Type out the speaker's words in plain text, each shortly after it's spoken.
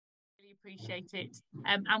really appreciate it.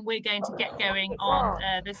 And we're going to get going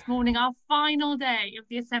on this morning, our final day of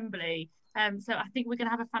the assembly. So I think we're going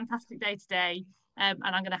to have a fantastic day today. And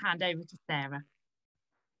I'm going to hand over to Sarah.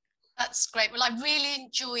 That's great. Well, I really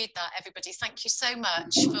enjoyed that, everybody. Thank you so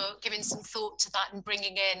much for giving some thought to that and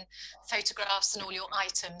bringing in photographs and all your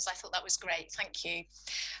items. I thought that was great. Thank you.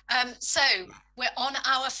 So we're on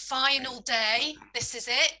our final day. This is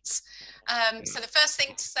it. So the first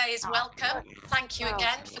thing to say is welcome. Thank you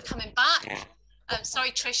again for coming back. Sorry,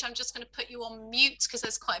 Trish, I'm just going to put you on mute because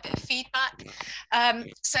there's quite a bit of feedback.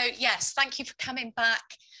 So yes, thank you for coming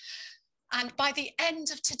back. And by the end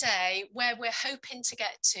of today, where we're hoping to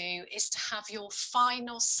get to is to have your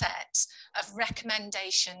final set of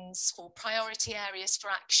recommendations for priority areas for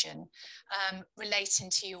action relating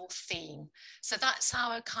to your theme. So that's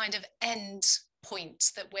our kind of end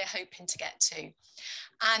point that we're hoping to get to.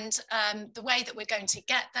 And the way that we're going to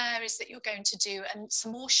get there is that you're going to do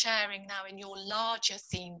some more sharing now in your larger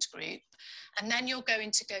themed group. And then you're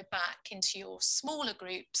going to go back into your smaller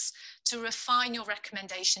groups to refine your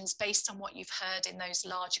recommendations based on what you've heard in those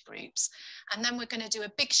larger groups. And then we're going to do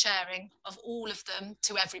a big sharing of all of them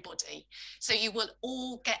to everybody. So you will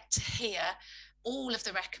all get to hear all of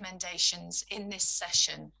the recommendations in this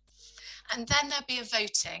session. And then there'll be a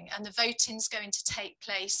voting, and the voting is going to take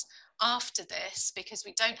place after this because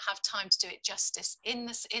we don't have time to do it justice in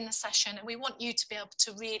the session, and we want you to be able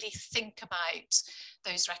to really think about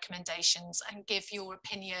those recommendations and give your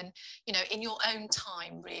opinion, you know, in your own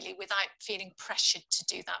time, really, without feeling pressured to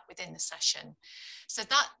do that within the session. So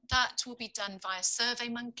that will be done via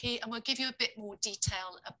SurveyMonkey, and we'll give you a bit more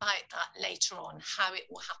detail about that later on, how it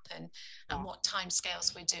will happen and what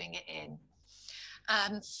timescales we're doing it in.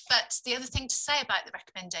 But the other thing to say about the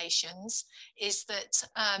recommendations is that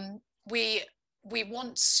we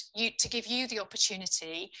want you to give you the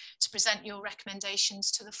opportunity to present your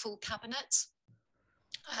recommendations to the full cabinet.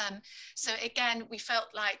 So again, we felt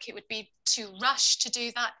like it would be too rushed to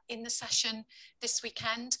do that in the session this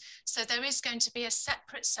weekend. So there is going to be a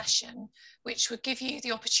separate session which will give you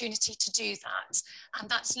the opportunity to do that. And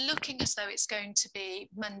that's looking as though it's going to be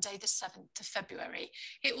Monday, the 7th of February.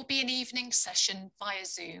 It will be an evening session via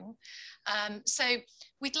Zoom. So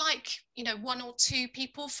we'd like, you know, 1 or 2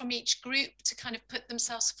 people from each group to kind of put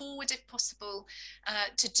themselves forward if possible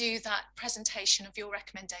to do that presentation of your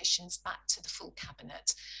recommendations back to the full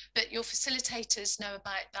cabinet. But your facilitators know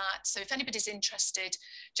about that. So if anybody's interested,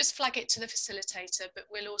 just flag it to the facilitator, but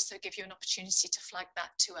we'll also give you an opportunity to flag that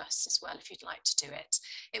to us as well if you'd like to do it.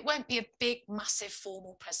 It won't be a big, massive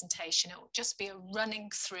formal presentation. It will just be a running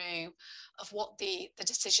through of what the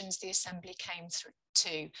decisions the Assembly came through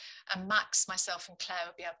to, and Max, myself and Claire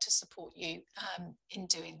will be able to support you in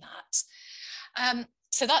doing that.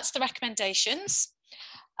 So that's the recommendations.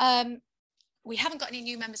 We haven't got any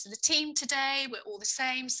new members of the team today. We're all the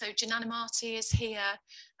same. So Janana Marty is here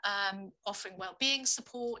offering wellbeing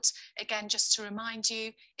support. Again, just to remind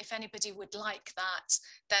you, if anybody would like that,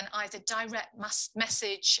 then either direct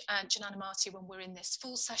message Janana Marty when we're in this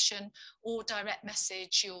full session, or direct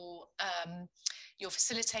message your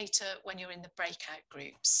facilitator when you're in the breakout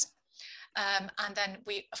groups. And then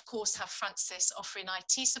we, of course, have Francis offering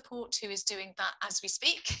IT support, who is doing that as we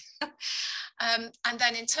speak. And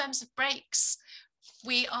then in terms of breaks,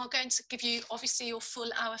 we are going to give you, obviously, your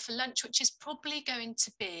full hour for lunch, which is probably going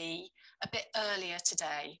to be a bit earlier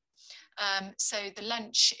today. So the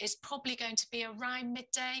lunch is probably going to be around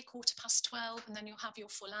midday, 12:15, and then you'll have your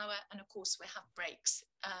full hour. And of course, we have breaks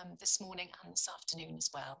this morning and this afternoon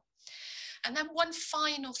as well. And then one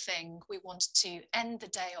final thing we wanted to end the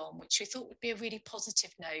day on, which we thought would be a really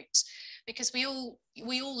positive note, because we all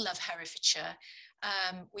love Herefordshire.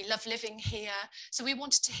 We love living here. So we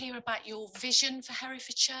wanted to hear about your vision for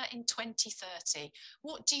Herefordshire in 2030.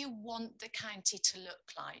 What do you want the county to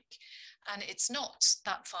look like? And it's not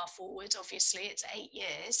that far forward, obviously, it's 8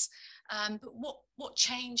 years. But what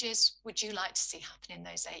changes would you like to see happen in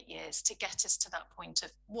those 8 years to get us to that point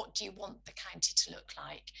of what do you want the county to look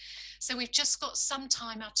like? So we've just got some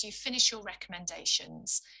time after you finish your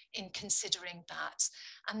recommendations in considering that.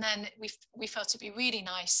 And then we felt it'd be really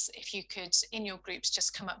nice if you could, in your groups,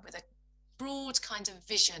 just come up with a broad kind of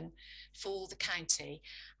vision for the county,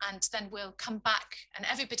 and then we'll come back and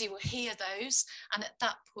everybody will hear those, and at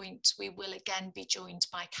that point we will again be joined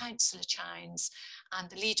by Councillor Chines and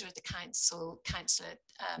the leader of the council, Councillor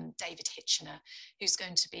David Hitchener, who's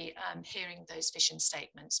going to be hearing those vision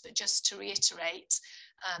statements. But just to reiterate,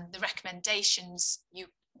 the recommendations,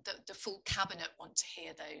 the full cabinet want to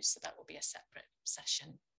hear those, so that will be a separate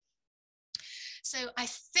session. So I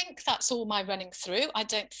think that's all my running through. I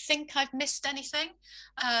don't think I've missed anything.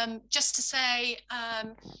 Just to say,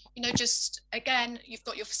 you know, just again, you've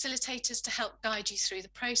got your facilitators to help guide you through the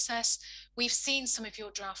process. We've seen some of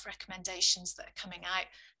your draft recommendations that are coming out.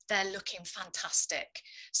 They're looking fantastic.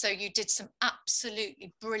 So you did some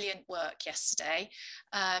absolutely brilliant work yesterday.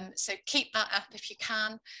 So keep that up if you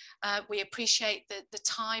can. We appreciate the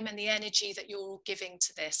time and the energy that you're all giving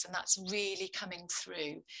to this, and that's really coming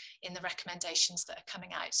through in the recommendations that are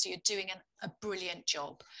coming out. So you're doing a brilliant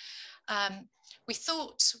job. We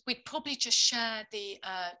thought we'd probably just share the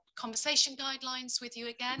conversation guidelines with you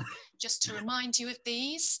again, just to remind you of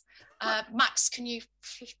these. Max, can you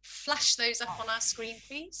flash those up on our screen,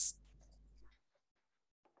 please?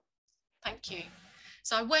 Thank you.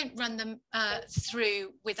 So I won't run them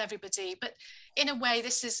through with everybody, but in a way,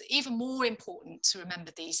 this is even more important to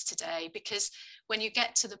remember these today, because when you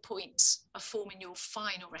get to the point of forming your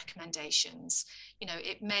final recommendations, you know,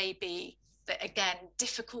 it may be that, again,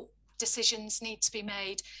 difficult decisions need to be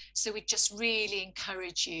made. So we just really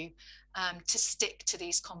encourage you to stick to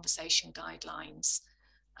these conversation guidelines.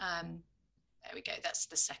 There we go, that's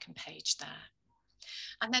the second page there.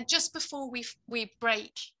 And then just before we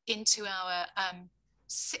break into our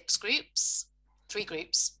three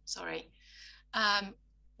groups, sorry,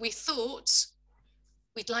 we thought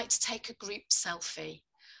we'd like to take a group selfie,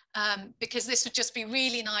 because this would just be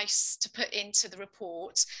really nice to put into the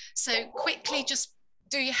report. So quickly, just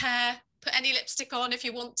do your hair, put any lipstick on if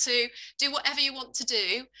you want to, do whatever you want to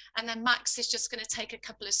do. And then Max is just going to take a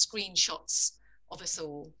couple of screenshots of us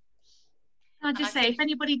all. I'll just say, if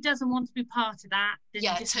anybody doesn't want to be part of that, then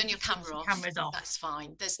yeah, just turn your camera off. Cameras off. That's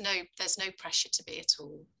fine. There's no pressure to be at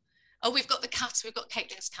all. Oh, we've got the cat. We've got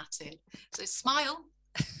Caitlin's cat in. So smile.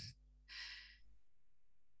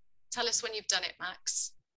 Tell us when you've done it,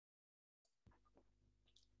 Max.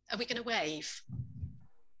 Are we going to wave?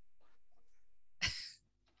 Thank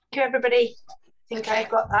you, everybody. I think okay. I've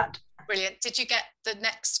got that. Brilliant. Did you get the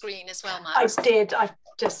next screen as well, Max? I did. I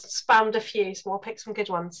just found a few, so I'll pick some good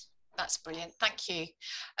ones. That's brilliant. Thank you.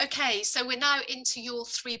 Okay, so we're now into your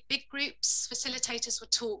three big groups. Facilitators will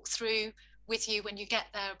talk through with you when you get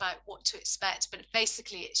there about what to expect, but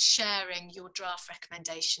basically it's sharing your draft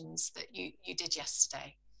recommendations that you did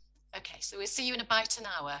yesterday. Okay, so we'll see you in about an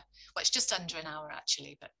hour. Well, it's just under an hour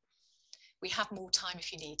actually, but we have more time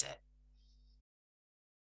if you need it.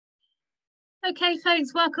 Okay,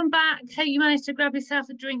 folks, welcome back. Hope you managed to grab yourself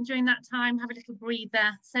a drink during that time, have a little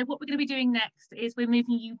breather. So what we're going to be doing next is we're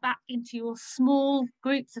moving you back into your small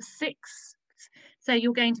groups of 6. So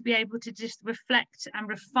you're going to be able to just reflect and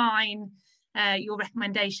refine your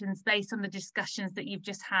recommendations based on the discussions that you've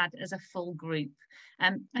just had as a full group.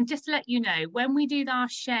 And just to let you know, when we do our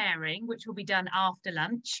sharing, which will be done after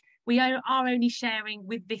lunch, we are only sharing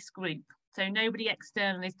with this group. So nobody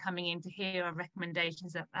external is coming in to hear our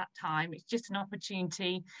recommendations at that time. It's just an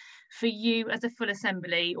opportunity for you as a full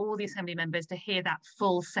assembly, all the assembly members, to hear that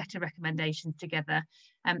full set of recommendations together.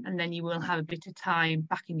 And then you will have a bit of time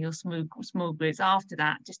back in your small groups after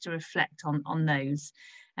that, just to reflect on those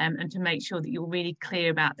and to make sure that you're really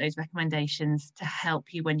clear about those recommendations to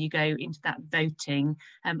help you when you go into that voting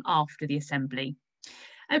after the assembly.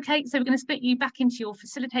 Okay, so we're going to split you back into your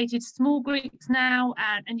facilitated small groups now,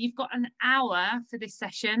 and you've got an hour for this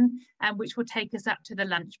session, which will take us up to the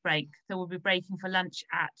lunch break. So we'll be breaking for lunch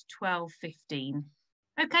at 12:15.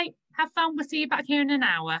 Okay, have fun. We'll see you back here in an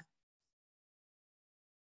hour.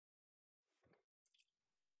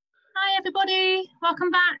 Hi, everybody.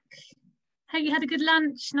 Welcome back. Hope you had a good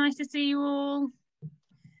lunch. Nice to see you all.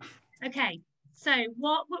 Okay. So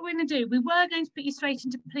what we're going to do, we were going to put you straight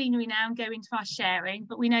into plenary now and go into our sharing,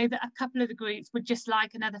 but we know that a couple of the groups would just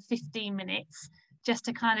like another 15 minutes just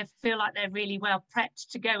to kind of feel like they're really well prepped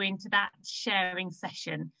to go into that sharing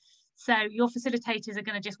session. So your facilitators are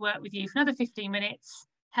going to just work with you for another 15 minutes,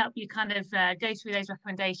 help you kind of go through those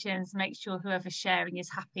recommendations, make sure whoever's sharing is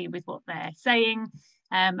happy with what they're saying,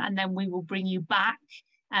 and then we will bring you back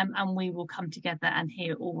and we will come together and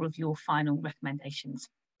hear all of your final recommendations.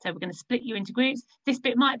 So we're going to split you into groups. This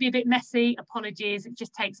bit might be a bit messy, apologies. It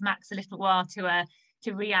just takes Max a little while to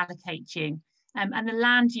reallocate you. And the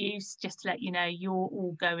land use, just to let you know, you're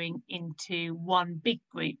all going into one big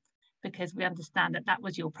group because we understand that that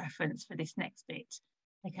was your preference for this next bit.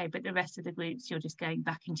 Okay, but the rest of the groups, you're just going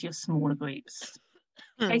back into your smaller groups.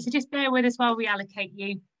 Okay, so just bear with us while we allocate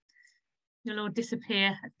you. You'll all disappear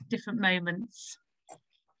at different moments.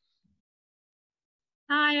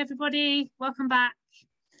 Hi, everybody. Welcome back.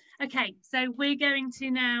 Okay, so we're going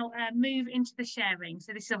to now move into the sharing.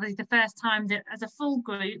 So this is obviously the first time that as a full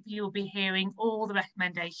group, you'll be hearing all the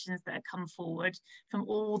recommendations that have come forward from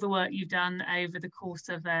all the work you've done over the course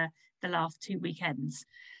of the last 2 weekends.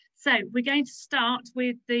 So we're going to start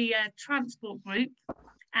with the transport group,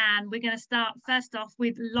 and we're going to start first off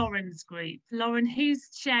with Lauren's group. Lauren, who's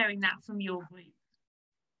sharing that from your group?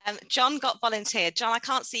 John got volunteered. John, I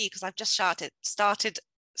can't see you because I've just started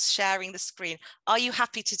sharing the screen. Are you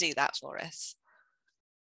happy to do that for us?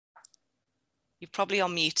 You're probably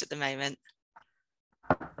on mute at the moment.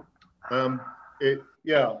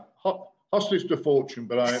 Yeah, hostage to fortune,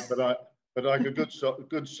 but like a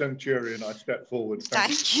good centurion, I step forward.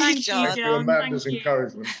 Thank you, John. Thank you, Amanda's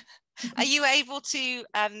encouragement. Are you able to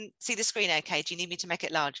see the screen okay? Do you need me to make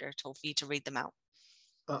it larger at all for you to read them out?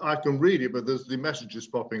 I can read it, but there's the messages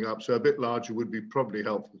popping up, so a bit larger would be probably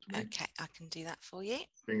helpful to me. Okay, I can do that for you.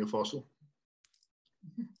 Being a fossil.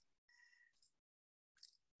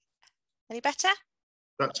 Any better?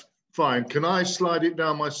 That's fine. Can I slide it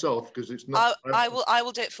down myself because it's not? I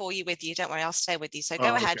will do it for you with you. Don't worry, I'll stay with you. So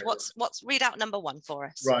go ahead. Okay. What's read out number 1 for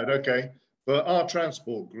us? Right. Okay. For our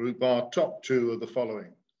transport group, our top 2 are the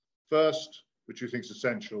following. First, which we think is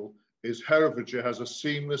essential, is Herefordshire has a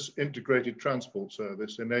seamless integrated transport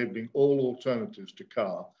service enabling all alternatives to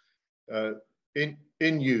car in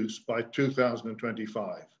use by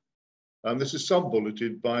 2025. And this is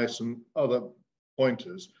sub-bulleted by some other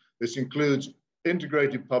pointers. This includes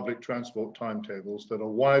integrated public transport timetables that are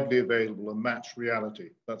widely available and match reality.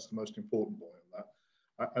 That's the most important point of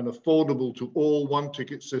that. An affordable to all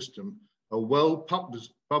one-ticket system, a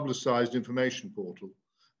well-publicised information portal,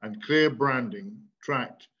 and clear branding,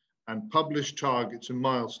 tracked and published targets and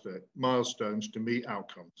milestones to meet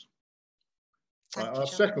outcomes. Our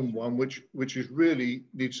second one, which is really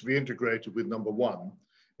needs to be integrated with number 1,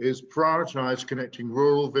 is prioritise connecting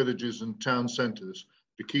rural villages and town centres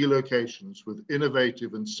to key locations with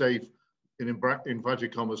innovative and safe, in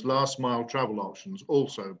inverted commas, last mile travel options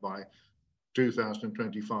also by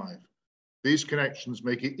 2025. These connections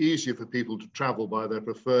make it easier for people to travel by their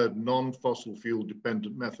preferred non-fossil fuel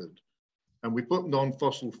dependent method. And we put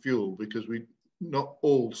non-fossil fuel because we not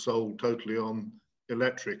all sold totally on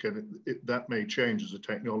electric, and that may change as a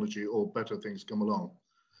technology or better things come along.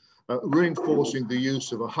 Reinforcing the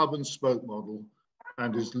use of a hub and spoke model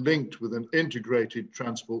and is linked with an integrated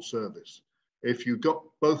transport service. If you got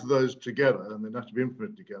both of those together and then have to be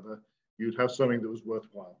implemented together, you'd have something that was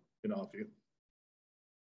worthwhile in our view.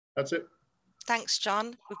 That's it. Thanks,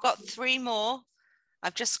 John. We've got 3 more.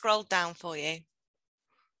 I've just scrolled down for you.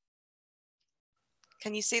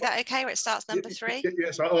 Can you see that okay, where it starts number 3?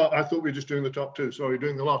 Yes, I thought we were just doing the top 2. Sorry,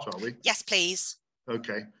 doing the lot, are we? Yes, please.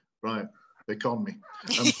 Okay, right. They con me.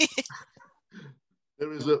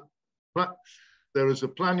 There is a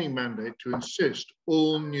planning mandate to insist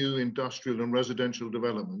all new industrial and residential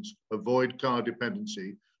developments avoid car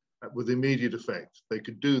dependency with immediate effect. They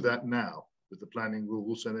could do that now with the planning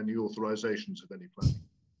rules and any authorisations of any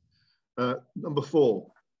planning. Number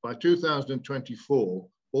 4, by 2024,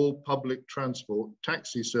 all public transport,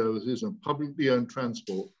 taxi services and publicly owned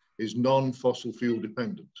transport is non-fossil fuel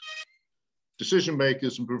dependent. Decision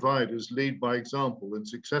makers and providers lead by example and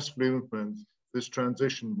successfully implement this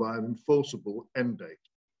transition by an enforceable end date.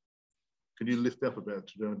 Can you lift up a bit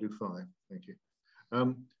to do 5? Thank you.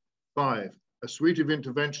 5, a suite of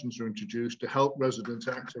interventions are introduced to help residents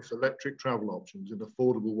access electric travel options in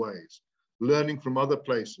affordable ways, learning from other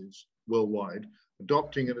places worldwide,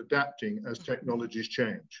 adopting and adapting as technologies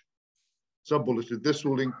change. Sub-bulleted, this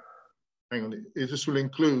will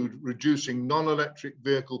include reducing non-electric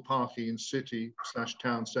vehicle parking in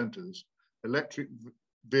city/town centres, electric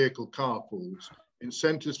vehicle carpools,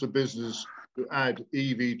 incentives for business to add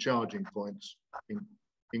EV charging points,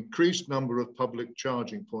 increased number of public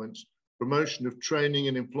charging points, promotion of training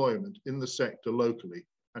and employment in the sector locally,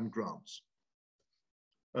 and grants.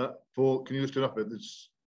 Can you lift it up? It's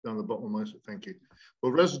down the bottom of my, thank you.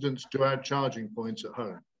 For residents to add charging points at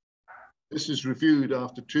home. This is reviewed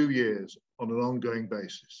after 2 years on an ongoing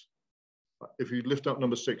basis. If you lift up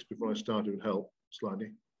number 6 before I start, it would help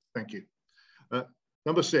slightly. Thank you.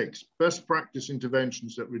 Number 6, best practice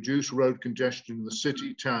interventions that reduce road congestion in the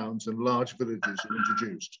city, towns, and large villages are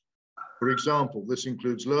introduced. For example, this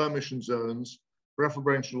includes low emission zones,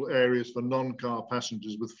 preferential areas for non-car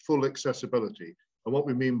passengers with full accessibility. And what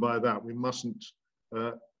we mean by that, we mustn't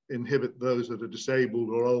inhibit those that are disabled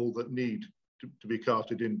or old that need to be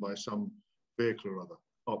carted in by some vehicle or other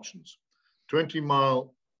options.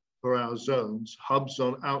 20-mile-per-hour zones, hubs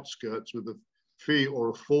on outskirts with a fee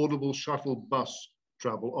or affordable shuttle bus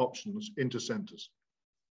travel options into centres.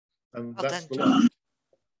 And that's the one.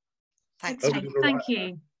 Thanks. Okay, thank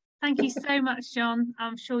you. Thank you so much, John.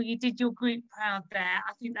 I'm sure you did your group proud there.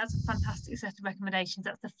 I think that's a fantastic set of recommendations.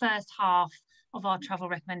 That's the first half of our travel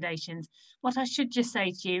recommendations. What I should just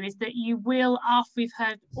say to you is that you will, after we've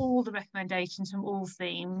heard all the recommendations from all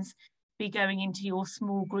themes, be going into your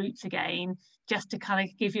small groups again, just to kind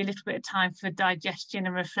of give you a little bit of time for digestion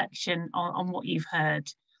and reflection on what you've heard.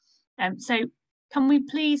 So can we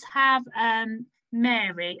please have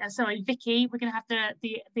Vicky, we're going to have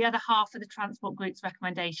the other half of the transport group's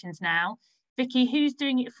recommendations now. Vicky, who's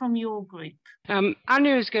doing it from your group?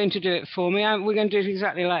 Anu is going to do it for me. We're going to do it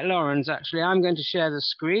exactly like Lauren's, actually. I'm going to share the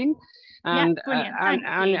screen, and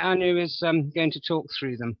Anu is going to talk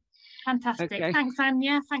through them. Fantastic. Okay. Thanks,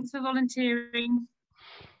 Anya. Thanks for volunteering.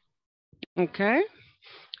 Okay.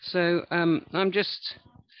 So I'm just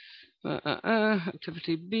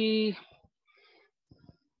activity B.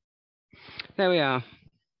 There we are.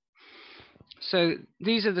 So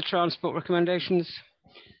these are the transport recommendations.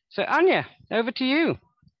 So Anya, over to you.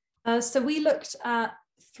 So we looked at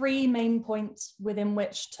 3 main points within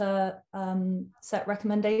which to set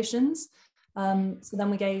recommendations. So then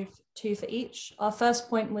we gave 2 for each. Our first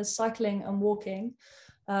point was cycling and walking,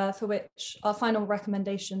 for which our final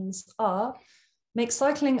recommendations are: make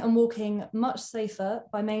cycling and walking much safer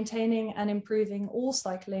by maintaining and improving all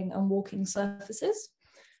cycling and walking surfaces,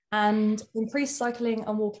 and increase cycling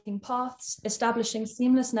and walking paths, establishing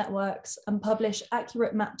seamless networks, and publish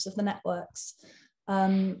accurate maps of the networks.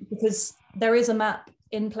 Because there is a map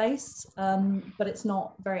in place, but it's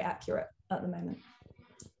not very accurate at the moment.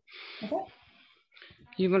 Okay.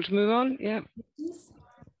 You want to move on? Yeah. Please.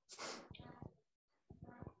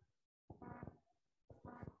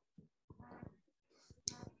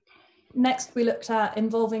 Next, we looked at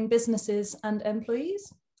involving businesses and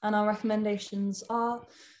employees, and our recommendations are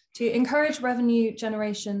to encourage revenue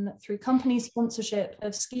generation through company sponsorship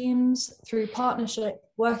of schemes, through partnership,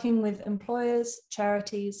 working with employers,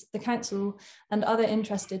 charities, the council, and other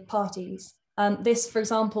interested parties. This, for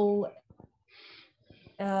example,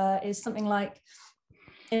 is something like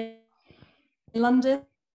in London,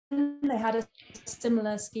 they had a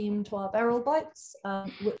similar scheme to our Beryl bikes.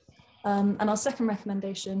 And our second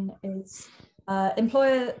recommendation is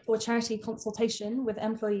employer or charity consultation with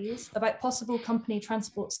employees about possible company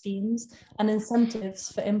transport schemes and incentives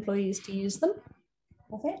for employees to use them.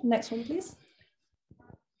 Okay, next one, please.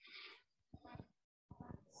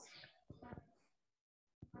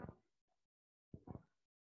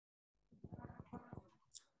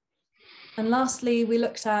 And lastly, we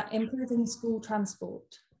looked at improving school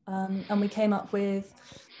transport, and we came up with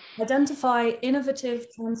identify innovative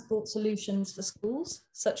transport solutions for schools,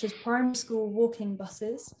 such as primary school walking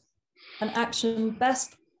buses, and action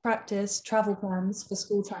best practice travel plans for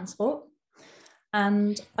school transport,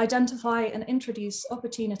 and identify and introduce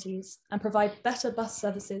opportunities and provide better bus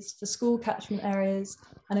services for school catchment areas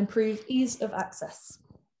and improve ease of access.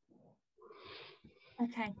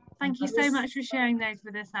 Okay, thank you so much for sharing those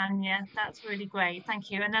with us, Anya. That's really great. Thank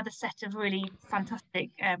you. Another set of really fantastic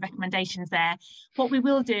recommendations there. What we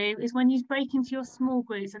will do is when you break into your small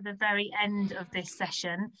groups at the very end of this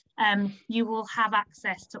session, you will have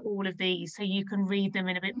access to all of these so you can read them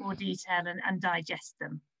in a bit more detail and digest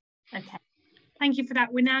them. Okay, thank you for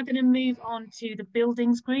that. We're now going to move on to the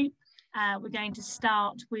buildings group. We're going to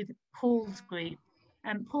start with Paul's group.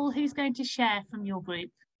 Paul, who's going to share from your group?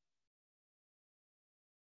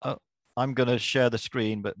 I'm going to share the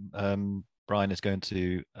screen, but Brian is going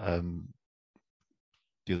to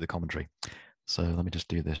do the commentary. So let me just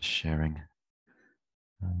do this sharing.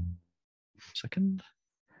 Second.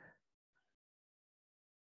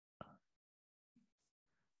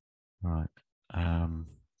 All right.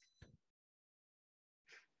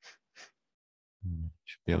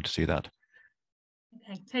 Should be able to see that.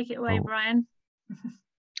 Okay, take it away, Brian.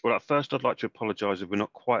 Well, at first, I'd like to apologise if we're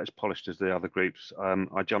not quite as polished as the other groups.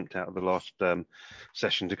 I jumped out of the last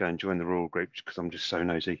session to go and join the rural groups because I'm just so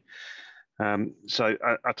nosy. So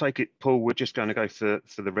I take it, Paul, we're just going to go for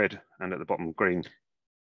the red and at the bottom green.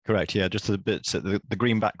 Correct, yeah, just the bits, the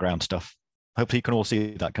green background stuff. Hopefully you can all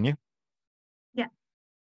see that, can you? Yeah.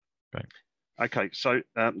 Great. Okay, so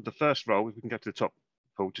the first role, if we can go to the top,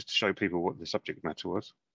 Paul, just to show people what the subject matter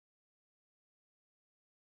was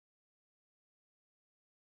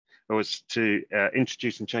to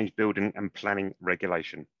introduce and change building and planning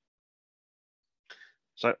regulation.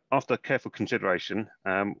 So after careful consideration,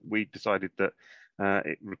 we decided that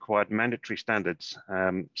it required mandatory standards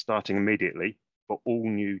starting immediately for all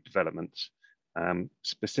new developments,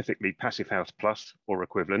 specifically Passive House Plus or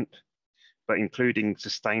equivalent, but including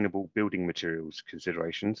sustainable building materials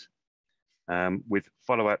considerations, with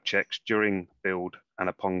follow-up checks during build and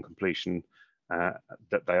upon completion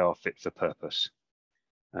that they are fit for purpose.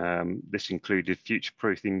 This included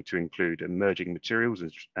future-proofing to include emerging materials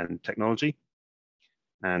and technology,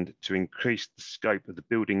 and to increase the scope of the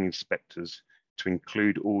building inspectors to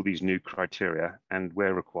include all these new criteria and,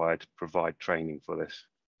 where required, provide training for this.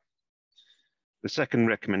 The second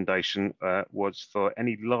recommendation was for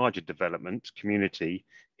any larger development, community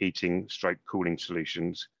heating stroke cooling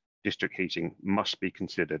solutions, district heating must be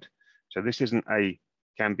considered. So this isn't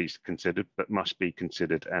can be considered, but must be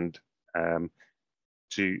considered. And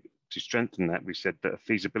to strengthen that, we said that a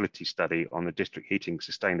feasibility study on the district heating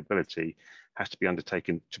sustainability has to be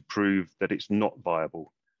undertaken to prove that it's not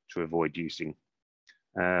viable to avoid using.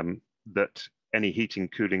 That any heating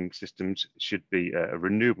cooling systems should be a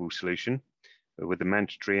renewable solution, with a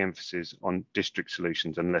mandatory emphasis on district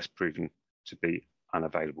solutions unless proven to be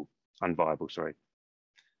unviable.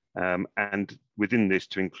 And within this,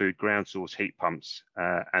 to include ground source heat pumps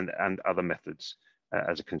and other methods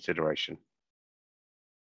as a consideration.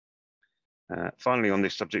 Finally, on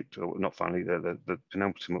this subject, or not finally, the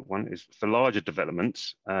penultimate one is for larger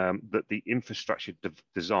developments, that the infrastructure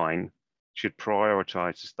design should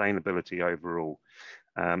prioritise sustainability overall.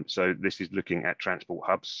 So this is looking at transport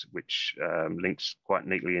hubs, which links quite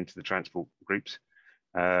neatly into the transport groups,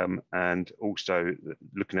 and also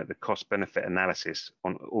looking at the cost benefit analysis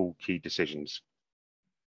on all key decisions.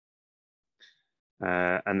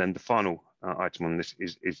 And then the final item on this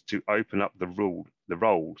is to open up the role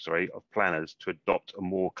of planners to adopt a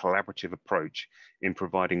more collaborative approach in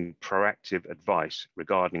providing proactive advice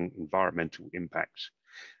regarding environmental impacts.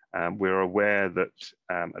 We're aware that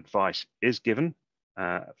advice is given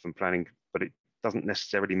from planning, but it doesn't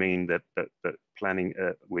necessarily mean that planning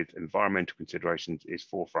with environmental considerations is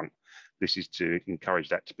forefront. This is to encourage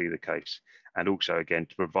that to be the case, and also, again,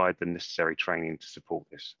 to provide the necessary training to support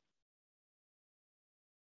this.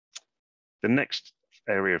 The next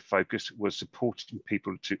area of focus was supporting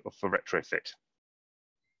people for retrofit.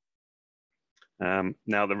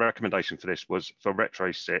 Now, the recommendation for this was for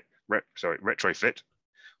retrofit,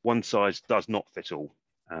 one size does not fit all.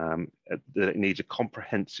 That it needs a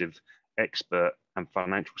comprehensive expert and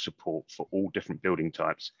financial support for all different building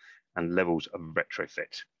types and levels of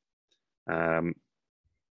retrofit.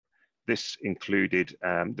 This included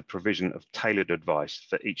the provision of tailored advice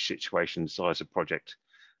for each situation, size of project,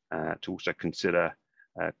 to also consider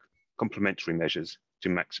complementary measures to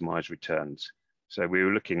maximise returns. So we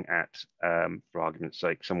were looking at, for argument's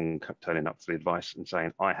sake, someone turning up for the advice and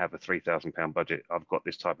saying, I have a £3,000 budget, I've got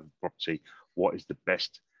this type of property, what is the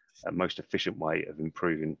best, most efficient way of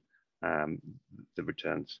improving the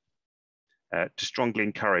returns? To strongly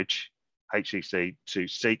encourage HCC to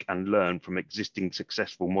seek and learn from existing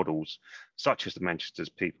successful models, such as the Manchester's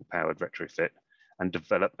people-powered retrofit, and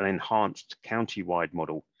develop an enhanced county-wide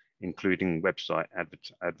model, including website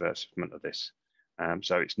advertisement of this.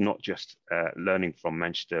 So it's not just learning from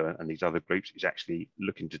Manchester and these other groups, it's actually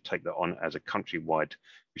looking to take that on as a countrywide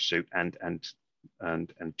pursuit and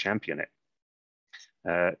champion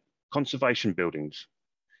it. Conservation buildings.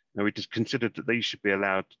 Now, we just considered that these should be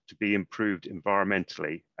allowed to be improved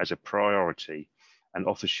environmentally as a priority, and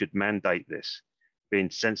officers should mandate this, being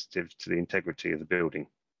sensitive to the integrity of the building.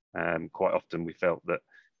 Quite often we felt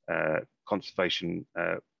that conservation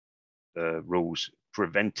rules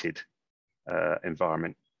prevented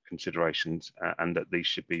environment considerations, and that these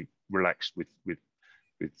should be relaxed with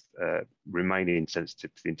remaining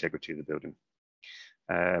sensitive to the integrity of the building.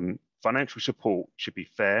 Financial support should be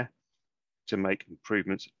fair to make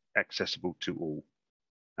improvements accessible to all.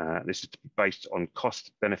 This is to be based on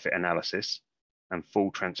cost-benefit analysis and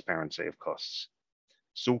full transparency of costs.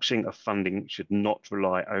 Sourcing of funding should not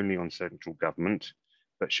rely only on central government,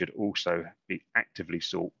 but should also be actively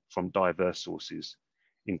sought from diverse sources,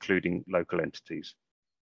 including local entities,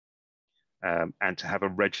 and to have a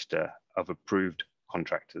register of approved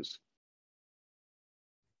contractors.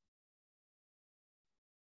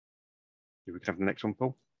 If we can have the next one,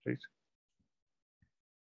 Paul, please.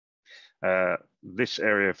 This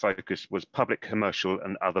area of focus was public, commercial,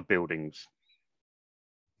 and other buildings.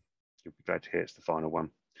 You'll be glad to hear it's the final one.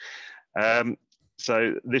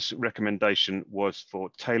 So this recommendation was for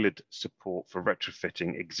tailored support for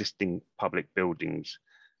retrofitting existing public buildings.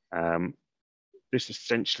 This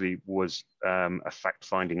essentially was a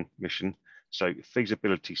fact-finding mission. So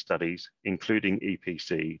feasibility studies, including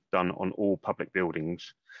EPC, done on all public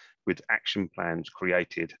buildings, with action plans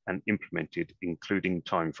created and implemented, including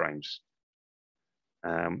timeframes.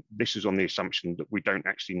 This is on the assumption that we don't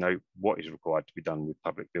actually know what is required to be done with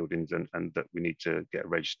public buildings, and that we need to get a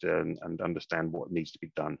register and understand what needs to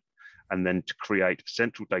be done. and then to create a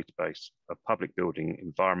central database of public building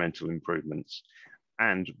environmental improvements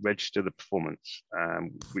and register the performance.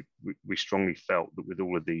 We strongly felt that with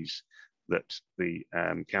all of these, that the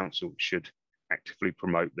council should actively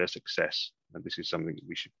promote their success, and this is something that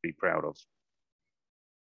we should be proud of.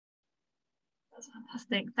 That's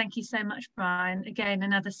fantastic. Thank you so much, Brian. Again,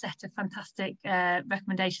 another set of fantastic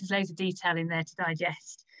recommendations, loads of detail in there to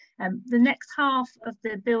digest. The next half of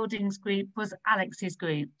the buildings group was Alex's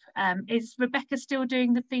group. Is Rebecca still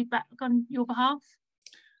doing the feedback on your behalf?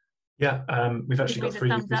 Yeah, we've actually got 3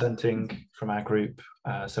 presenting from our group.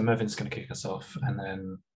 So Mervin's going to kick us off, and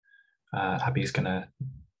then Abby's going to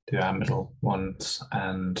do our middle ones,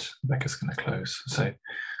 and Rebecca's going to close. So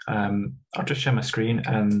I'll just share my screen,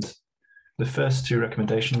 and the first 2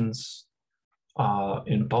 recommendations are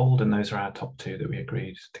in bold, and those are our top 2 that we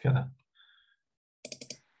agreed together.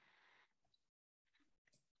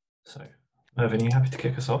 So Mervin, are you happy to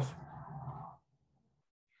kick us off?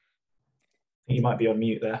 You might be on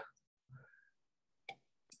mute there.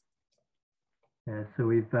 Yeah, so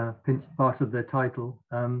we've pinched part of the title,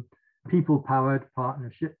 People-Powered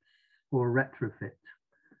Partnerships for Retrofit,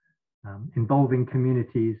 involving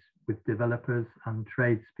communities with developers and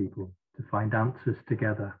tradespeople to find answers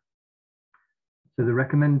together. So the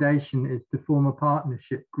recommendation is to form a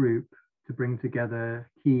partnership group to bring together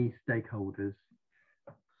key stakeholders.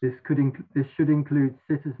 This should include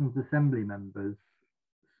citizens' assembly members,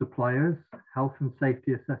 suppliers, health and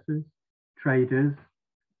safety assessors, traders,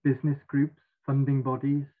 business groups, funding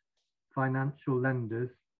bodies, financial lenders,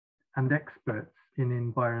 and experts in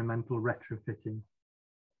environmental retrofitting.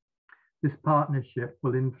 This partnership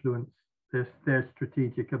will influence their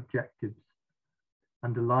strategic objectives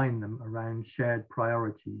and align them around shared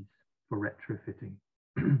priorities for retrofitting.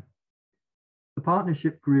 The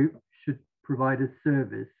partnership group should provide a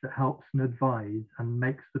service that helps and advise and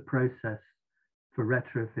makes the process for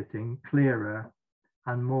retrofitting clearer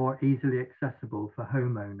and more easily accessible for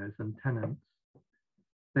homeowners and tenants.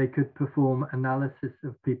 They could perform analysis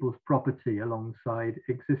of people's property alongside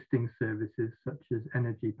existing services such as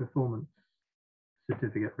energy performance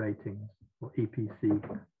certificate ratings or EPC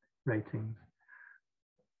ratings.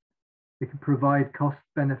 They could provide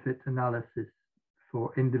cost-benefit analysis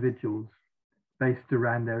for individuals based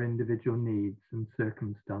around their individual needs and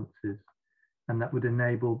circumstances, and that would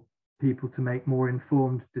enable people to make more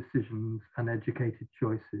informed decisions and educated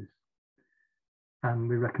choices. And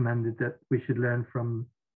we recommended that we should learn from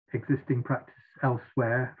existing practice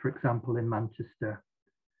elsewhere, for example, in Manchester,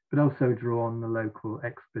 but also draw on the local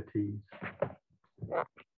expertise.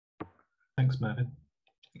 Thanks, Mervin.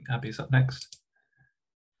 Abby's up next.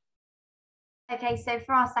 Okay, so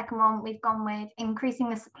for our second one, we've gone with increasing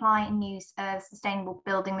the supply and use of sustainable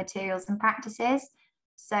building materials and practices.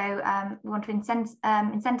 So we want to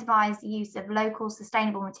incentivise the use of local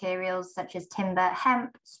sustainable materials such as timber,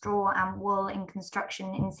 hemp, straw and wool in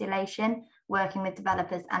construction insulation, working with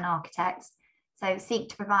developers and architects. So seek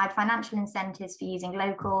to provide financial incentives for using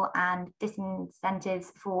local and disincentives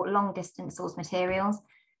for long distance source materials,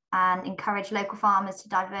 and encourage local farmers to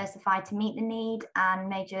diversify to meet the need, and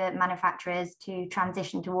major manufacturers to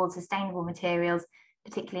transition towards sustainable materials,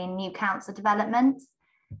 particularly in new council developments.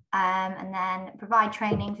 And then provide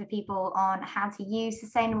training for people on how to use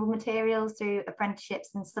sustainable materials through apprenticeships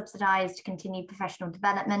and subsidised continued professional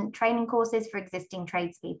development training courses for existing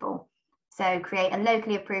tradespeople. So create a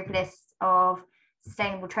locally approved list of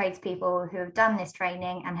sustainable tradespeople who have done this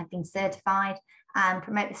training and have been certified, and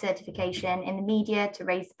promote the certification in the media to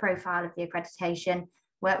raise the profile of the accreditation,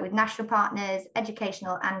 work with national partners,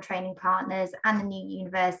 educational and training partners and the new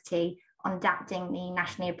university on adapting the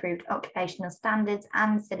nationally approved occupational standards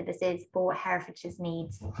and syllabuses for Herefordshire's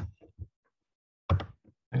needs.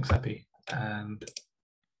 Thanks, Abby. And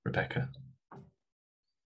Rebecca.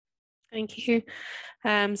 Thank you.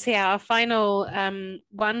 So yeah, our final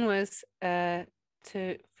one was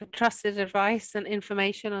for trusted advice and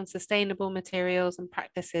information on sustainable materials and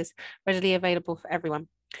practices readily available for everyone.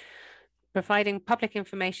 Providing public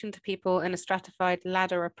information to people in a stratified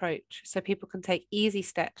ladder approach so people can take easy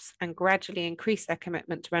steps and gradually increase their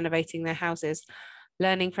commitment to renovating their houses,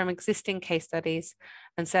 learning from existing case studies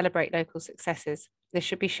and celebrate local successes. This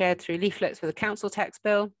should be shared through leaflets with the council tax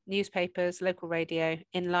bill, newspapers, local radio,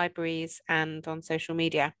 in libraries and on social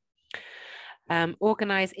media.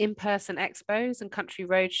 Organise in-person expos and country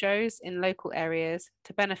road shows in local areas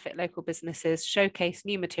to benefit local businesses, showcase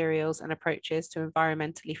new materials and approaches to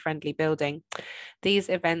environmentally friendly building. These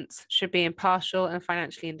events should be impartial and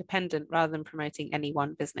financially independent rather than promoting any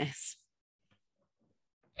one business.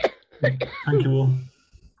 Thank you all.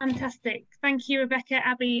 Fantastic. Thank you, Rebecca,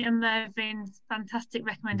 Abby and Mervyn. Fantastic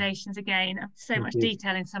recommendations again. So much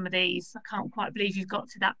detail in some of these. I can't quite believe you've got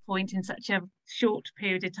to that point in such a short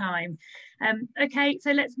period of time. Okay,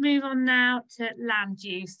 so let's move on now to land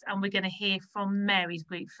use, and we're going to hear from Mary's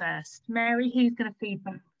group first. Mary, who's going to feed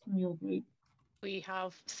back from your group? We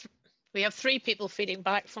have 3 people feeding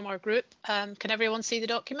back from our group. Can everyone see the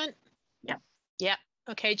document? Yeah. Yeah.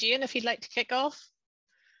 Okay, Gian, if you'd like to kick off.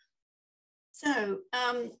 So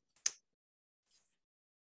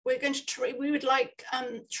we're going to we would like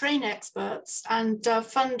train experts and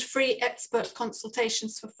fund free expert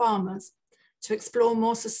consultations for farmers to explore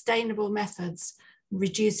more sustainable methods,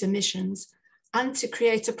 reduce emissions, and to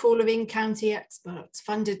create a pool of in-county experts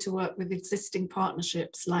funded to work with existing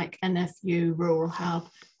partnerships like NFU, Rural Hub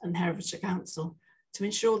and Herefordshire Council to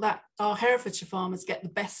ensure that our Herefordshire farmers get the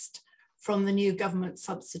best from the new government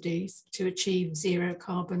subsidies to achieve zero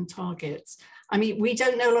carbon targets. I mean, we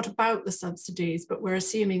don't know a lot about the subsidies, but we're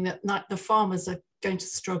assuming that the farmers are going to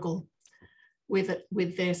struggle with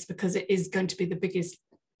this because it is going to be the biggest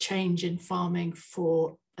change in farming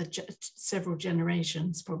for several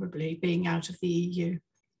generations, probably, being out of the EU.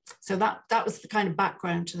 So that was the kind of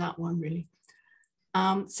background to that one, really.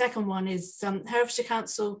 Second one is Herefordshire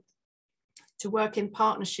Council to work in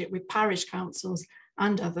partnership with parish councils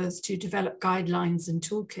and others to develop guidelines and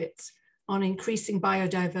toolkits on increasing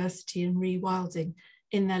biodiversity and rewilding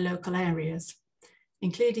in their local areas,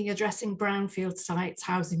 including addressing brownfield sites,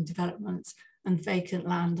 housing developments, and vacant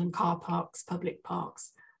land and car parks, public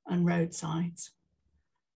parks, and roadsides.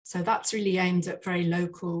 So that's really aimed at very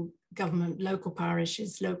local government, local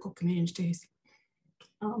parishes, local communities,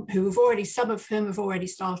 some of whom have already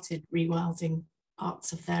started rewilding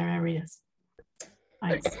parts of their areas.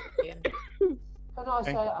 Thanks. Can I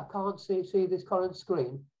say I can't see this current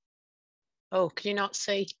screen? Oh, can you not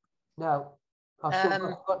see? No, I've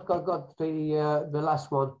still got the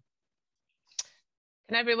last one.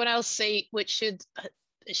 Can everyone else see which it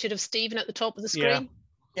should have Stephen at the top of the screen?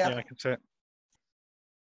 Yeah, I can see it.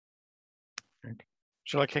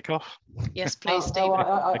 Shall I kick off? Yes, please, Stephen.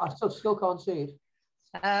 No, I still can't see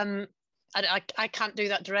it. I can't do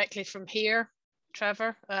that directly from here,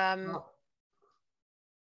 Trevor.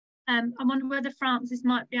 I wonder whether Francis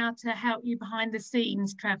might be able to help you behind the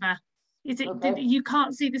scenes, Trevor. Is it you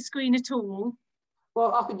can't see the screen at all?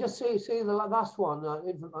 Well, I can just see the last one,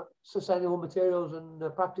 sustainable materials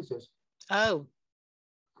and practices. Oh.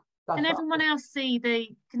 Can everyone else see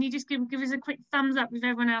can you just give us a quick thumbs up if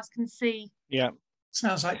everyone else can see? Yeah.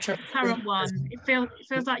 Sounds like the current one. It feels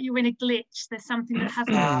like you're in a glitch. There's something that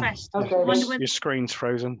hasn't refreshed. Okay. Your screen's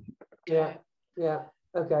frozen. Yeah.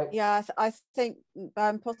 Okay. Yeah, I think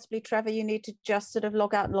possibly, Trevor, you need to just sort of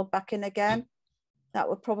log out and log back in again. That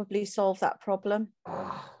would probably solve that problem.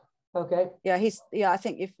 Okay. Yeah, I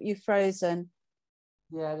think you've frozen.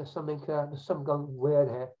 Yeah, there's something going weird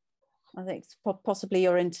here. I think it's possibly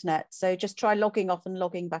your internet. So just try logging off and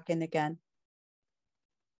logging back in again.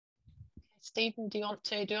 Stephen, do you want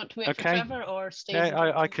to wait for Trevor or Stephen?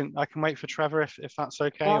 Yeah, I can wait for Trevor if that's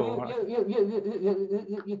okay. Oh,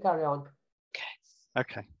 you carry on.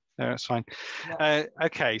 Okay, no, that's fine. Yeah.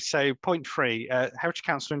 Okay, so point 3, Herefordshire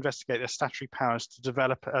Council investigate their statutory powers to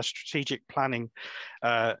develop a strategic planning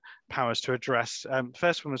powers to address.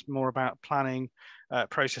 First one was more about planning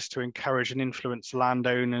process to encourage and influence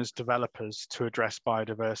landowners, developers to address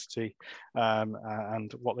biodiversity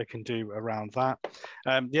and what they can do around that.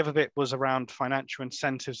 The other bit was around financial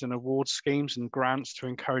incentives and award schemes and grants to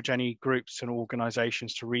encourage any groups and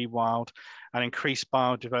organisations to rewild and increase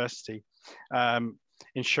biodiversity,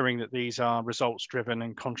 ensuring that these are results driven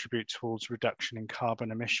and contribute towards reduction in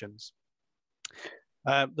carbon emissions.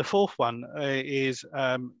 The fourth one is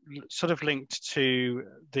sort of linked to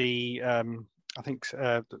the I think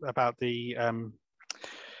about the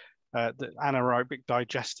anaerobic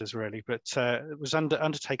digesters, really, but it was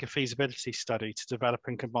undertake a feasibility study to develop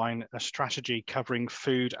and combine a strategy covering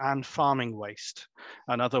food and farming waste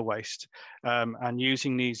and other waste, and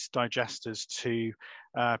using these digesters to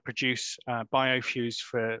produce biofuels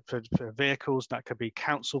for vehicles. That could be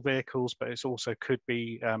council vehicles, but it also could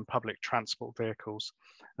be public transport vehicles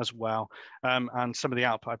as well. And some of the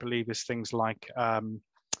output, I believe, is things like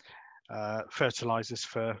fertilizers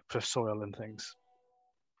for soil and things.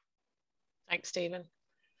 Thanks, Stephen.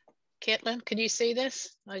 Caitlin, can you see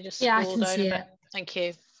this? I just I scrolled can down see a bit. it. Thank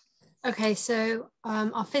you. Okay, so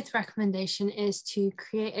our 5th recommendation is to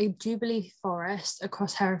create a Jubilee forest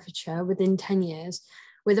across Herefordshire within 10 years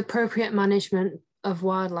with appropriate management of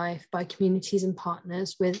wildlife by communities and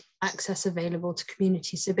partners with access available to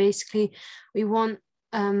communities. So basically we want,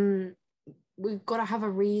 we've got to have a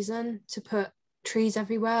reason to put trees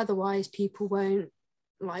everywhere, otherwise people won't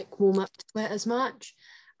like warm up to it as much.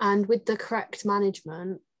 And with the correct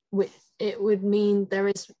management, it would mean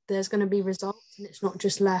there's going to be results, and it's not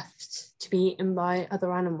just left to be eaten by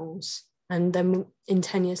other animals. And then in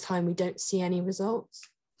 10 years' time, we don't see any results.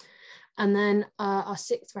 And then our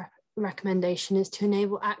sixth recommendation is to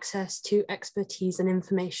enable access to expertise and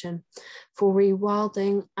information for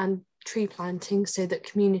rewilding and tree planting, so that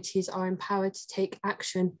communities are empowered to take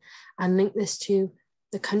action, and link this to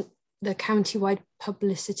the county-wide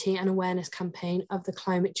publicity and awareness campaign of the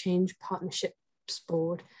Climate Change Partnerships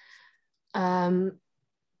Board.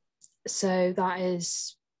 So that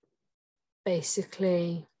is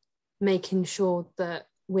basically making sure that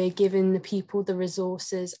we're giving the people the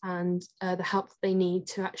resources and the help that they need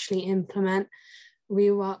to actually implement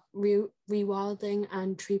rewilding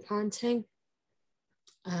and tree planting.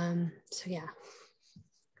 So yeah.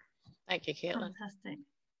 Thank you, Caitlin. Fantastic.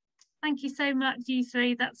 Thank you so much, you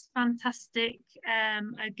three. That's fantastic.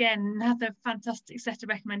 Again, another fantastic set of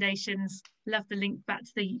recommendations. Love the link back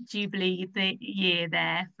to the Jubilee, the year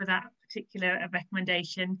there for that particular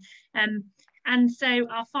recommendation. And so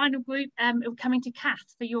our final group, we're coming to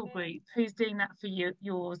Kath for your group. Who's doing that for you,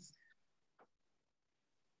 yours?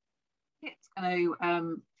 It's going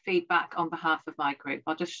to feedback on behalf of my group.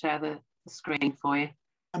 I'll just share the screen for you.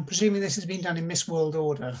 I'm presuming this has been done in Miss World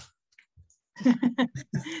Order.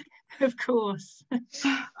 Of course.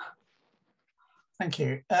 Thank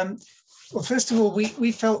you. Well, first of all,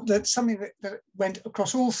 we felt that something that went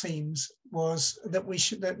across all themes was that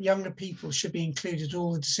that younger people should be included at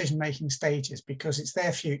all the decision-making stages, because it's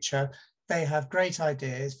their future. They have great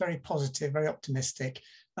ideas, very positive, very optimistic,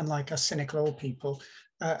 unlike us cynical old people,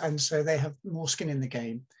 and so they have more skin in the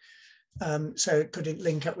game. So it could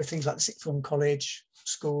link up with things like the sixth form college,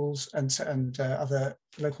 schools, and other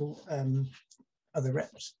local other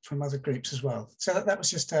reps from other groups as well. So that was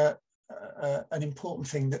just an important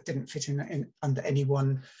thing that didn't fit in under any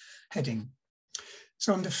one heading.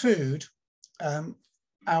 So under food,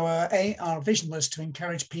 our vision was to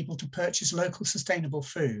encourage people to purchase local sustainable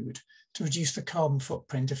food, to reduce the carbon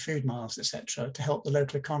footprint of food miles, etc., to help the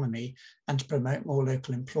local economy and to promote more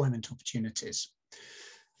local employment opportunities.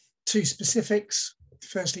 Two specifics: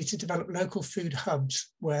 firstly, to develop local food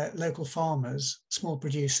hubs where local farmers, small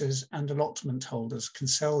producers and allotment holders can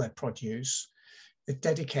sell their produce with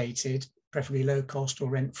dedicated, preferably low cost or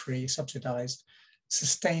rent-free, subsidised,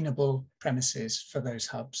 sustainable premises for those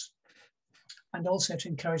hubs. And also to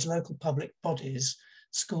encourage local public bodies,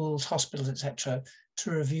 schools, hospitals, etc.,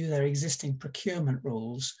 to review their existing procurement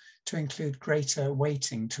rules to include greater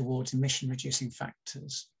weighting towards emission-reducing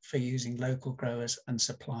factors for using local growers and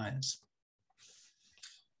suppliers.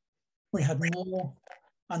 We had more,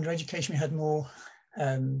 under education, we had more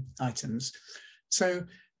items. So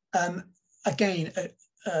again,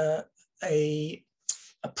 a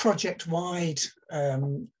project-wide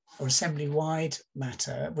or assembly-wide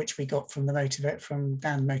matter, which we got from from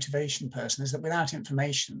Dan, motivation person, is that without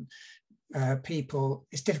information,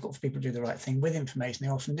 it's difficult for people to do the right thing. With information,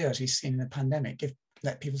 they often do, as we've seen in the pandemic.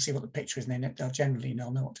 Let people see what the picture is, and they'll generally know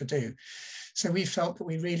what to do. So we felt that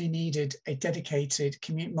we really needed a dedicated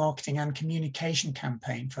marketing and communication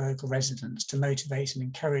campaign for local residents to motivate and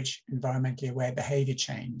encourage environmentally aware behaviour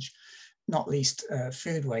change, not least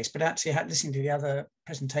food waste. But actually, listening to the other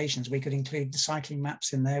presentations, we could include the cycling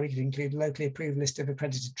maps in there. We could include a locally approved list of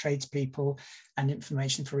accredited tradespeople and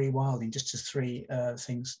information for rewilding, just as three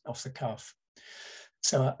things off the cuff.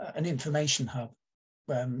 So an information hub,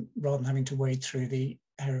 rather than having to wade through the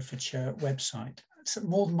Herefordshire website. So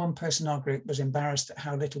more than one person in our group was embarrassed at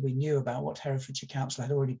how little we knew about what Herefordshire Council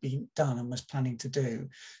had already been done and was planning to do.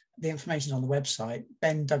 The information on the website,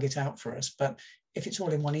 Ben dug it out for us, but if it's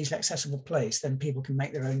all in one easily accessible place, then people can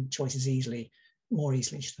make their own choices more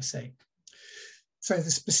easily, should I say. So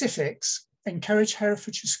the specifics: encourage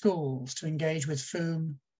Herefordshire schools to engage with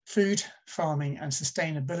food, farming and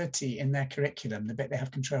sustainability in their curriculum, the bit they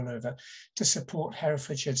have control over, to support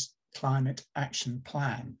Herefordshire's climate action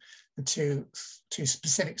plan. The two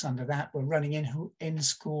specifics under that were running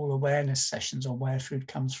in-school awareness sessions on where food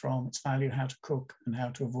comes from, its value, how to cook and how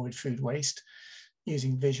to avoid food waste,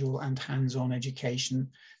 using visual and hands-on education,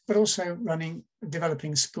 but also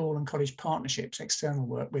developing school and college partnerships, external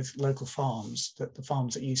work with local farms, the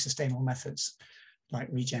farms that use sustainable methods like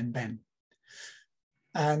Regen Ben.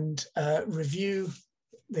 And review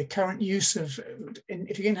the current use of,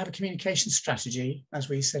 if you're going to have a communication strategy, as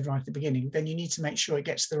we said right at the beginning, then you need to make sure it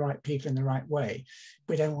gets to the right people in the right way.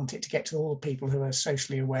 We don't want it to get to all the people who are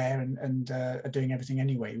socially aware and are doing everything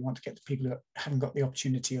anyway. We want to get to people who haven't got the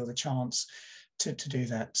opportunity or the chance to do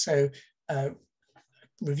that. So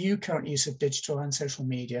review current use of digital and social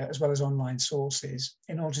media, as well as online sources,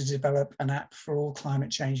 in order to develop an app for all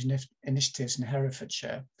climate change initiatives in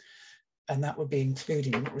Herefordshire. And that would be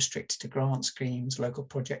including, not restricted to grant schemes, local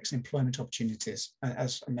projects, employment opportunities,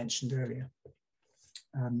 as I mentioned earlier.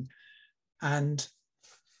 And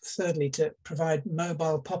thirdly, to provide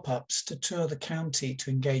mobile pop-ups to tour the county to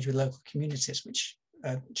engage with local communities, which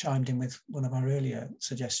chimed in with one of our earlier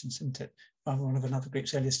suggestions, isn't it? One of another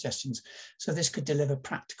group's earlier suggestions. So this could deliver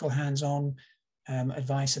practical hands-on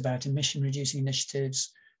advice about emission-reducing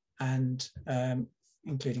initiatives, and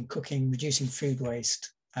including cooking, reducing food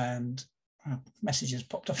waste, and messages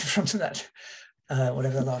popped up in front of that,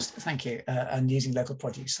 whatever the last, thank you, and using local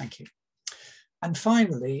produce, thank you. And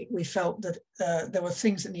finally, we felt that there were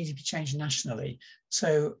things that needed to be changed nationally.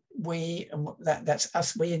 So that's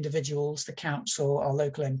us, we individuals, the council, our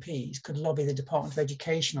local MPs, could lobby the Department of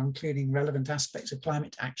Education on including relevant aspects of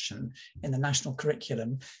climate action in the national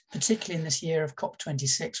curriculum, particularly in this year of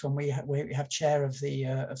COP26, when we have chair of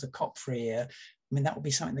the COP for a year. I mean, that would be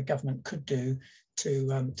something the government could do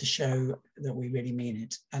to show that we really mean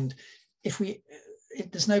it. And if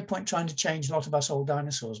there's no point trying to change a lot of us old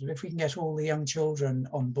dinosaurs, but if we can get all the young children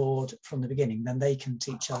on board from the beginning, then they can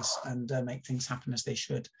teach us and make things happen as they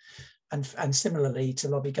should. And similarly, to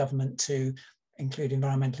lobby government to include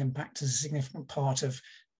environmental impact as a significant part of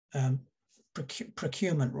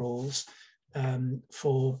procurement rules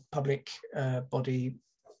for public body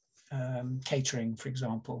catering, for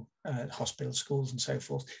example, hospitals, schools, and so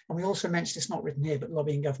forth. And we also mentioned, it's not written here, but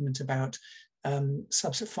lobbying government about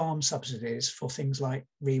farm subsidies for things like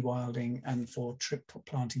rewilding and for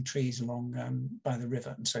planting trees along by the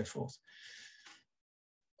river and so forth.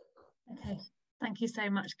 Okay, thank you so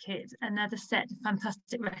much, Kit. Another set of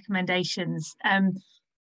fantastic recommendations.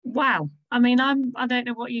 Wow, I mean, I don't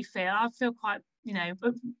know what you feel. I feel quite, you know,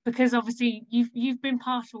 because obviously you've been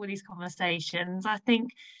part of all these conversations. I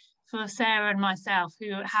think for Sarah and myself,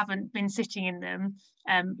 who haven't been sitting in them,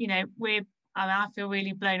 you know, I feel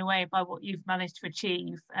really blown away by what you've managed to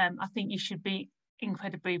achieve. I think you should be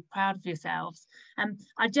incredibly proud of yourselves.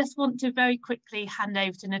 I just want to very quickly hand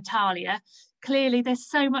over to Natalia. Clearly, there's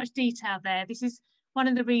so much detail there. This is one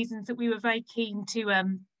of the reasons that we were very keen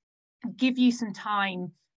to give you some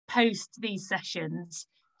time post these sessions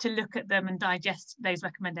to look at them and digest those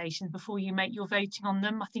recommendations before you make your voting on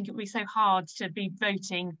them. I think it would be so hard to be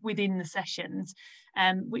voting within the sessions,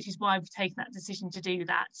 which is why we've taken that decision to do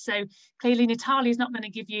that. So clearly Natalia is not going to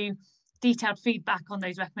give you detailed feedback on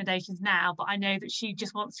those recommendations now, but I know that she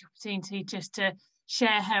just wants the opportunity just to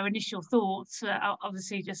share her initial thoughts,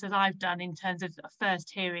 obviously just as I've done in terms of a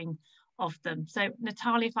first hearing of them. So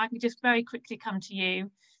Natalia, if I can just very quickly come to you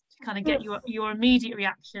to kind of get your immediate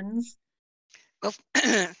reactions. Well,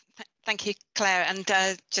 thank you, Claire, and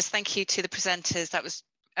just thank you to the presenters. That was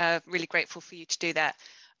really grateful for you to do that.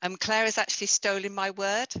 Claire has actually stolen my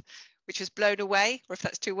word, which was blown away, or if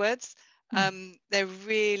that's two words. They're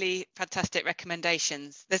really fantastic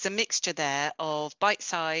recommendations. There's a mixture there of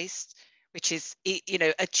bite-sized, which is, you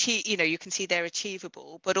know, you can see they're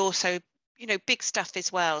achievable, but also, you know, big stuff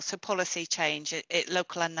as well. So policy change at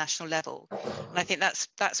local and national level. And I think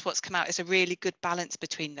that's what's come out is a really good balance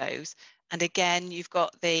between those. And again, you've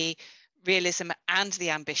got the realism and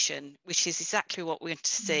the ambition, which is exactly what we want to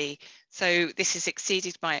see. So this has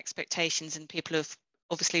exceeded my expectations, and people have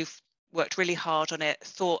obviously worked really hard on it,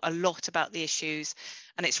 thought a lot about the issues,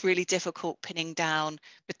 and it's really difficult pinning down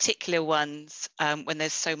particular ones when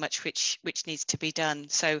there's so much which needs to be done.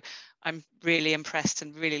 So I'm really impressed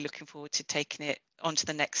and really looking forward to taking it on to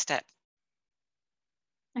the next step.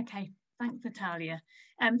 Okay, thanks, Natalia.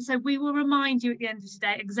 So we will remind you at the end of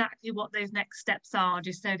today exactly what those next steps are,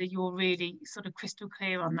 just so that you're really sort of crystal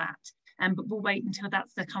clear on that. But we'll wait until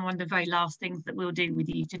that's one of the very last things that we'll do with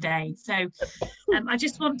you today. So I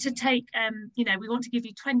just want to take, you know, we want to give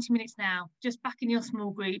you 20 minutes now, just back in your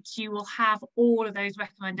small groups. You will have all of those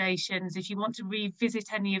recommendations. If you want to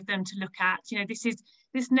revisit any of them to look at, you know,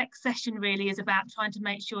 this next session really is about trying to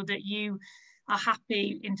make sure that you are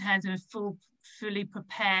happy in terms of fully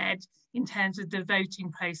prepared in terms of the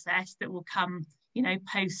voting process that will come, you know,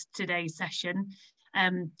 post today's session,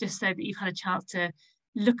 just so that you've had a chance to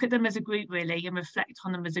look at them as a group really and reflect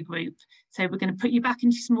on them as a group. So we're going to put you back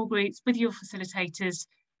into small groups with your facilitators.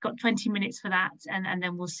 Got 20 minutes for that, and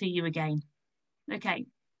then we'll see you again. Okay,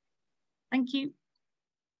 thank you.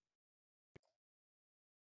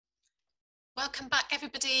 Welcome back,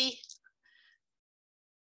 everybody.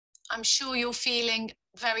 I'm sure you're feeling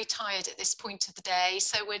very tired at this point of the day,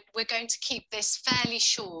 so we're going to keep this fairly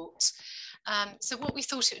short. So what we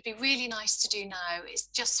thought it would be really nice to do now is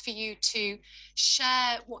just for you to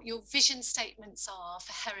share what your vision statements are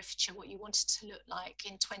for Herefordshire, what you want it to look like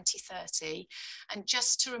in 2030. And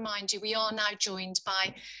just to remind you, we are now joined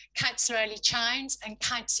by Councillor Ellie Chowns and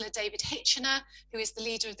Councillor David Hitchener, who is the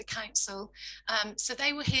leader of the council. So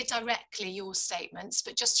they will hear directly your statements,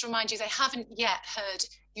 but just to remind you, they haven't yet heard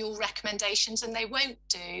your recommendations, and they won't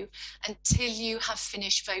do until you have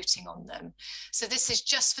finished voting on them. So this is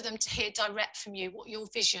just for them to hear direct from you what your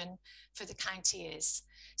vision for the county is.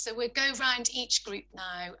 So we'll go round each group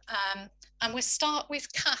now, and we'll start with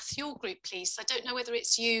Kath, your group, please. I don't know whether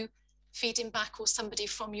it's you feeding back or somebody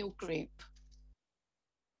from your group.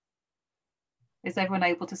 Is everyone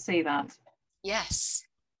able to see that? Yes.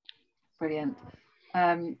 Brilliant.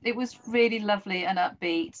 It was really lovely and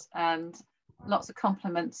upbeat, and lots of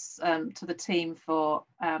compliments to the team for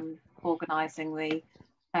organising the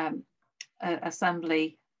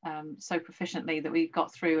assembly so proficiently that we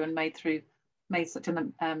got through and made such a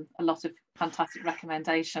lot of fantastic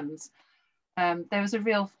recommendations. There was a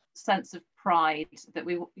real sense of pride that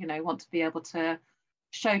we want to be able to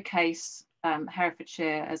showcase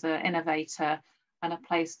Herefordshire as an innovator and a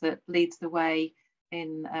place that leads the way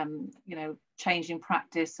in changing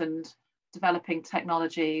practice and developing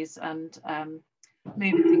technologies and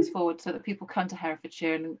moving things forward, so that people come to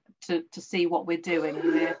Herefordshire and to see what we're doing,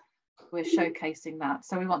 and we're showcasing that.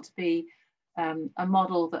 So we want to be a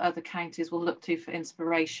model that other counties will look to for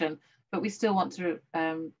inspiration, but we still want to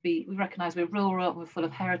we recognise we're rural and we're full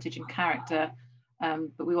of heritage and character,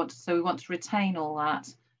 but we want to retain all that,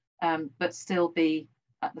 but still be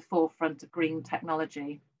at the forefront of green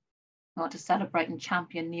technology. We want to celebrate and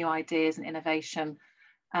champion new ideas and innovation.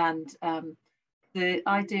 And the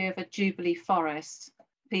idea of a Jubilee Forest,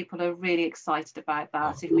 people are really excited about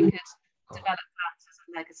that. If we could develop that as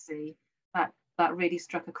a legacy, that really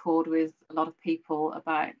struck a chord with a lot of people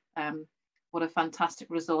about what a fantastic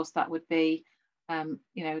resource that would be, to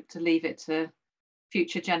leave it to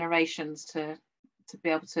future generations to be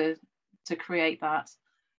able to create that.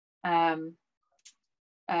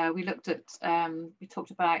 We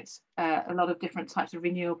talked about a lot of different types of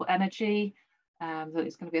renewable energy, that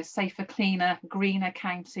it's going to be a safer, cleaner, greener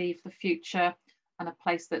county for the future, and a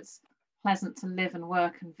place that's pleasant to live and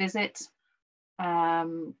work and visit.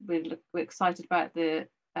 We're excited about the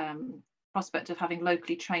prospect of having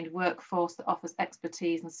locally trained workforce that offers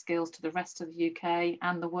expertise and skills to the rest of the UK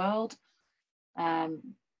and the world, and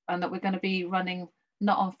that we're going to be running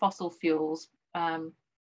not on fossil fuels, that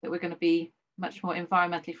we're going to be much more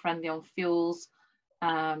environmentally friendly on fuels,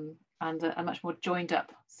 and a much more joined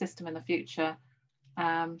up system in the future.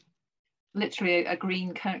 Literally a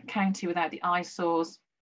green county without the eyesores,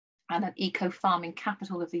 and an eco-farming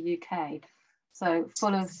capital of the UK. So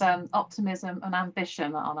full of optimism and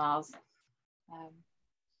ambition on ours.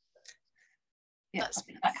 I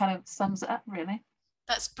think that kind of sums it up, really.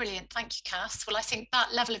 That's brilliant. Thank you, Kath. Well, I think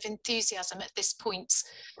that level of enthusiasm at this point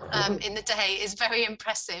in the day is very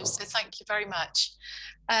impressive. So thank you very much.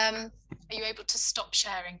 Are you able to stop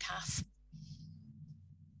sharing, Kath?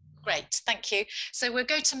 Great, thank you. So we'll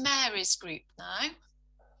go to Mary's group now.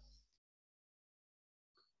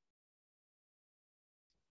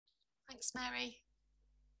 Thanks, Mary.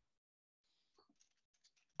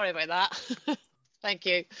 Sorry about that. Thank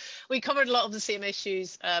you. We covered a lot of the same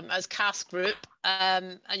issues as Kath's group,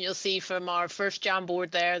 and you'll see from our first Jam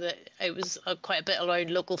board there that it was quite a bit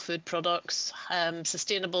around local food products,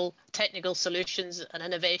 sustainable technical solutions and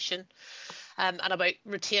innovation, and about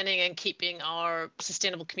retaining and keeping our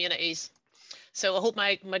sustainable communities. So I hope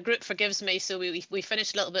my group forgives me. So we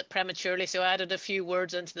finished a little bit prematurely, so I added a few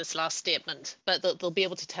words into this last statement, but they'll be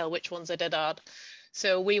able to tell which ones I did add.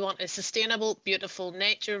 So we want a sustainable, beautiful,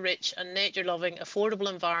 nature-rich and nature-loving, affordable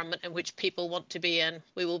environment in which people want to be in.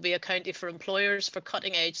 We will be a county for employers for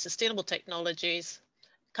cutting-edge sustainable technologies,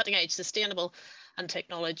 cutting-edge sustainable and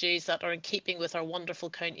technologies that are in keeping with our wonderful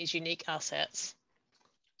county's unique assets.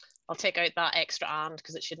 I'll take out that extra "and"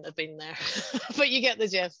 because it shouldn't have been there, but you get the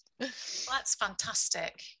gist. Well, that's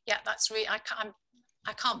fantastic. Yeah, that's really, I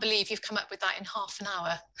can't believe you've come up with that in half an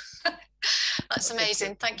hour. That's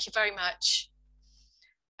amazing. Thank you very much.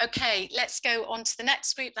 Okay, let's go on to the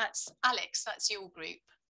next group. That's Alex, that's your group.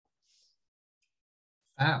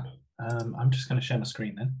 Fab. I'm just going to share my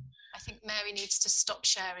screen then. I think Mary needs to stop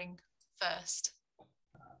sharing first.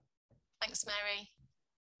 Thanks, Mary.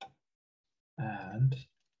 And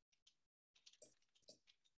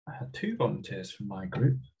I had 2 volunteers from my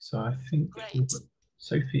group, so I think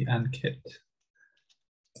Sophie and Kit.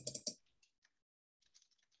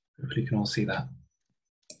 Hopefully you can all see that.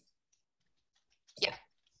 Yeah.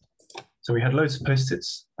 So we had loads of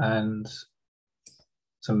post-its, and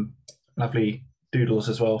some lovely doodles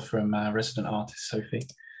as well from our resident artist, Sophie.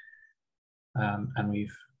 And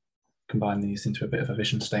we've combined these into a bit of a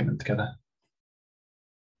vision statement together.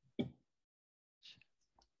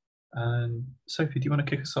 Sophie, do you want to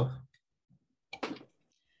kick us off?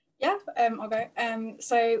 Yeah, I'll go.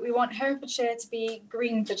 So we want Herefordshire to be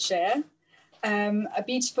Greenfordshire, a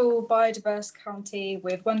beautiful, biodiverse county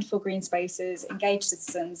with wonderful green spaces, engaged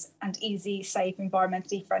citizens, and easy, safe,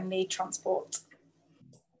 environmentally friendly transport.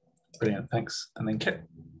 Brilliant, thanks. And then Kit.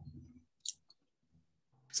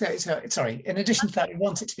 So, sorry, in addition to that, we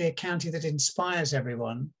want it to be a county that inspires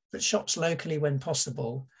everyone, that shops locally when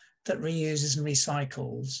possible, that reuses and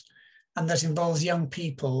recycles, and that involves young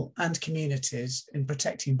people and communities in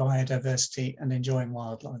protecting biodiversity and enjoying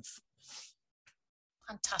wildlife.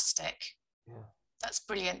 Fantastic. Yeah. That's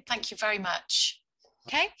brilliant. Thank you very much.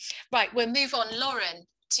 Okay, right, we'll move on. Lauren,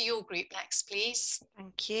 to your group next, please.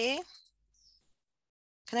 Thank you.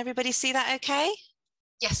 Can everybody see that okay?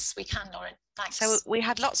 Yes, we can, Lauren. Thanks. So we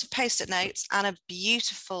had lots of post-it notes and a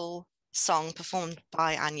beautiful song performed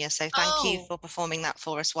by Anya. So thank you for performing that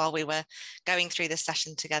for us while we were going through this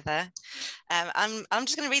session together. I'm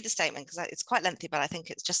just going to read the statement because it's quite lengthy, but I think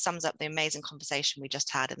it just sums up the amazing conversation we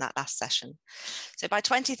just had in that last session. So by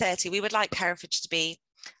 2030, we would like Herefordshire to be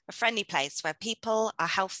a friendly place where people are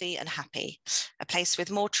healthy and happy, a place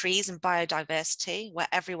with more trees and biodiversity where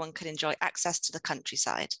everyone could enjoy access to the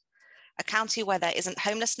countryside, a county where there isn't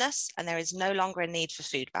homelessness and there is no longer a need for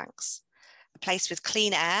food banks, a place with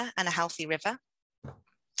clean air and a healthy river,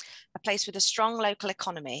 a place with a strong local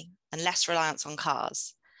economy and less reliance on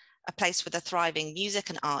cars, a place with a thriving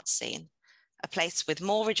music and arts scene, a place with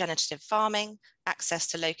more regenerative farming, access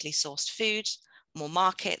to locally sourced food, more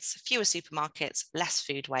markets, fewer supermarkets, less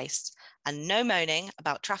food waste, and no moaning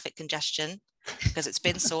about traffic congestion because it's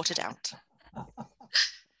been sorted out.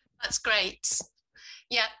 That's great.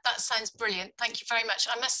 Yeah, that sounds brilliant. Thank you very much.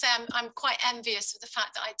 I must say I'm quite envious of the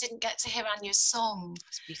fact that I didn't get to hear Anya's song.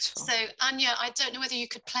 It's beautiful. So Anya, I don't know whether you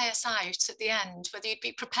could play us out at the end, whether you'd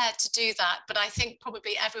be prepared to do that, but I think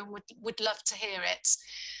probably everyone would love to hear it.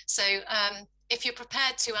 So if you're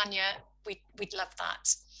prepared to, Anya, we'd love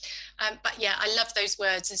that. But yeah, I love those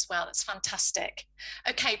words as well. It's fantastic.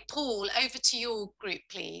 Okay, Paul, over to your group,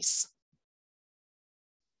 please.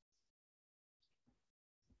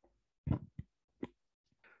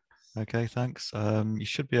 Okay, thanks. You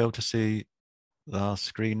should be able to see our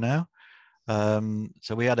screen now.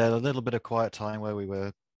 So we had a little bit of quiet time where we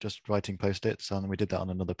were just writing post-its, and we did that on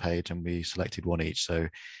another page, and we selected one each. So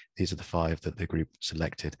these are the 5 that the group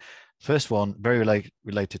selected. First one, very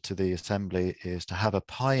related to the assembly, is to have a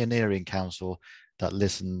pioneering council that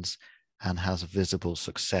listens and has visible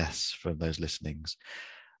success from those listenings.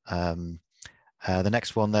 The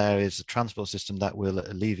next one there is a transport system that will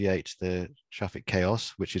alleviate the traffic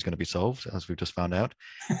chaos, which is going to be solved, as we've just found out,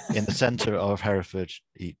 in the centre of Hereford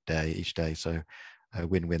each day. So a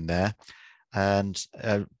win-win there. And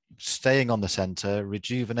staying on the centre,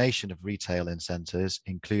 rejuvenation of retail in centres,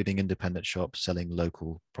 including independent shops selling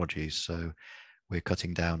local produce. So we're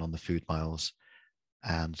cutting down on the food miles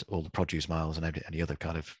and all the produce miles and any other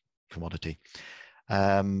kind of commodity.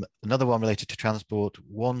 Another one related to transport,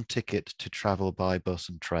 one ticket to travel by bus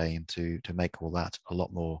and train to make all that a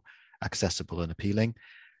lot more accessible and appealing.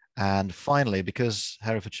 And finally, because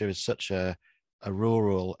Herefordshire is such a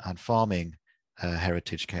rural and farming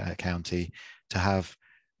heritage county, to have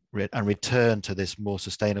and return to this more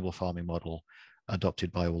sustainable farming model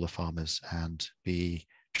adopted by all the farmers and be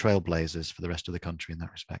trailblazers for the rest of the country in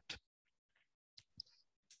that respect.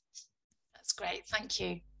 That's great, thank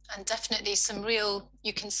you. And definitely some real,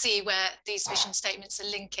 you can see where these vision statements are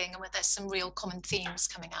linking and where there's some real common themes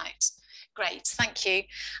coming out. Great, thank you.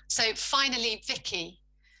 So finally, Vicky,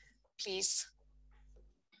 please.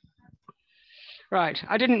 Right,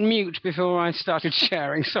 I didn't mute before I started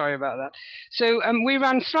sharing, sorry about that. So we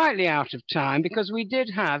ran slightly out of time because we did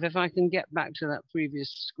have, if I can get back to that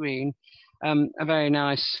previous screen, a very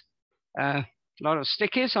nice lot of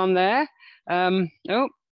stickers on there. Oh,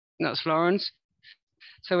 that's Florence.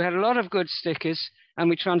 So we had a lot of good stickers and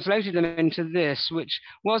we translated them into this, which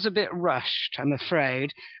was a bit rushed, I'm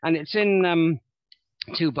afraid. And it's in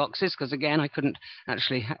 2 boxes because, again, I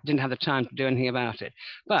didn't have the time to do anything about it.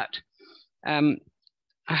 But I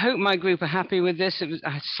hope my group are happy with this.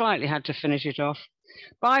 I slightly had to finish it off.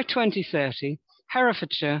 By 2030,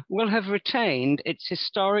 Herefordshire will have retained its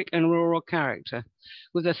historic and rural character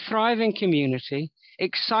with a thriving community,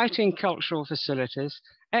 exciting cultural facilities,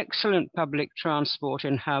 excellent public transport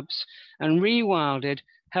in hubs, and rewilded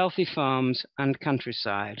healthy farms and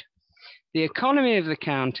countryside. The economy of the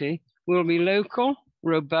county will be local,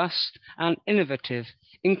 robust, and innovative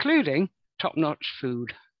including top-notch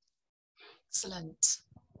food. Excellent.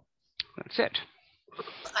 That's it.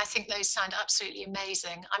 I think those sound absolutely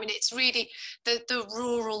amazing. I mean, it's really the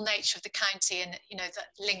rural nature of the county, and you know, that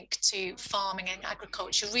link to farming and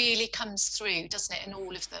agriculture really comes through, doesn't it, in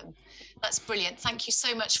all of them. That's brilliant. Thank you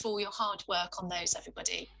so much for all your hard work on those,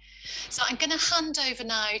 everybody. So I'm going to hand over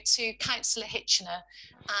now to Councillor Hitchener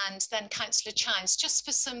and then Councillor Chines, just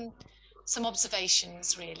for some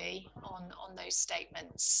observations really on those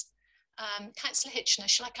statements. Councillor Hitchener,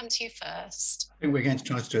 shall I come to you first? I think we're going to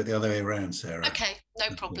try to do it the other way around, Sarah. Okay,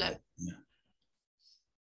 no problem. Yeah.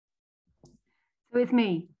 So it's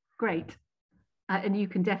me, great. And you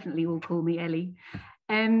can definitely all call me Ellie.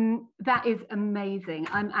 That is amazing.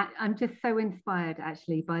 I'm just so inspired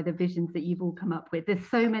actually by the visions that you've all come up with. There's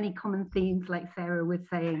so many common themes, like Sarah was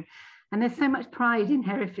saying, and there's so much pride in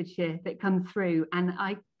Herefordshire that comes through, and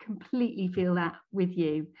I completely feel that with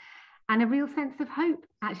you. And a real sense of hope,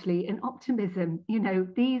 actually, and optimism. You know,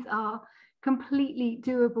 these are completely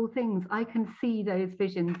doable things. I can see those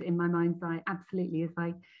visions in my mind's eye, absolutely, as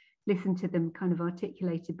I listen to them kind of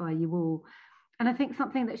articulated by you all. And I think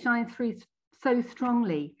something that shines through so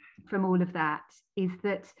strongly from all of that is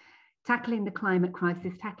that tackling the climate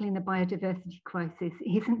crisis, tackling the biodiversity crisis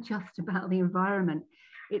isn't just about the environment.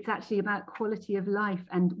 It's actually about quality of life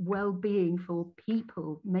and well-being for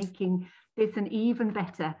people, making this an even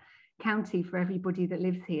better county for everybody that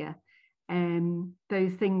lives here.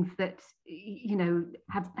 Those things that, you know,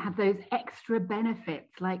 have those extra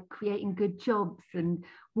benefits, like creating good jobs and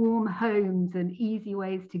warm homes and easy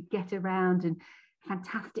ways to get around and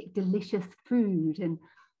fantastic delicious food and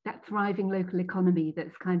that thriving local economy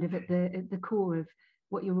that's kind of at the core of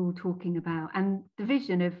what you're all talking about. And the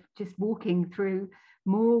vision of just walking through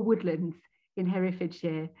more woodlands in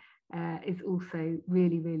Herefordshire is also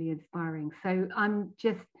really, really inspiring. So I'm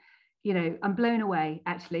just, you know, I'm blown away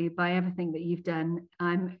actually by everything that you've done.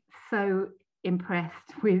 I'm so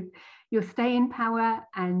impressed with your staying power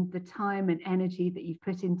and the time and energy that you've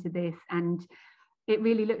put into this. And it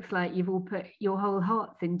really looks like you've all put your whole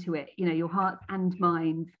hearts into it, you know, your hearts and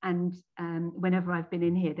minds. And whenever I've been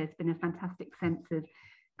in here, there's been a fantastic sense of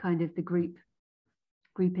kind of the group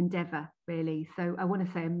endeavour, really. So I want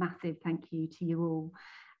to say a massive thank you to you all,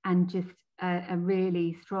 and just a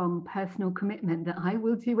really strong personal commitment that I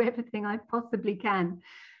will do everything I possibly can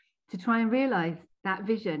to try and realise that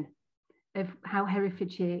vision of how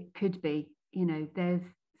Herefordshire could be. You know, there's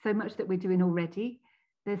so much that we're doing already.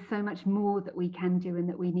 There's so much more that we can do and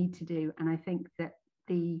that we need to do. And I think that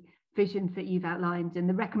the visions that you've outlined and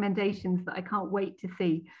the recommendations that I can't wait to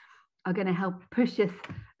see are going to help push us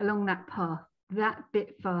along that path that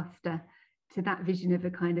bit faster to that vision of a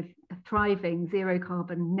kind of a thriving, zero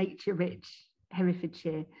carbon, nature rich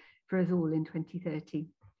Herefordshire for us all in 2030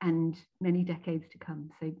 and many decades to come.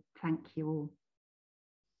 So thank you all.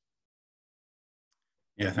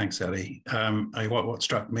 Yeah, thanks, Ellie. What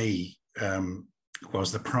struck me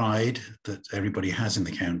was the pride that everybody has in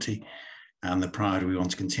the county and the pride we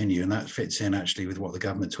want to continue. And that fits in actually with what the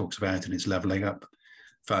government talks about in its Levelling Up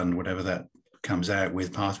Fund, whatever that comes out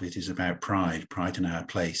with. Part of it is about pride in our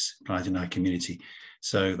place, pride in our community.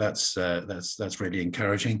 So that's really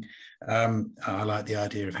encouraging. I like the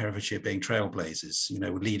idea of Herefordshire being trailblazers, you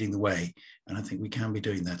know, leading the way. And I think we can be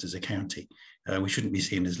doing that as a county. We shouldn't be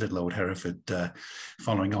seen as little old Hereford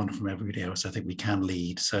following on from everybody else. I think we can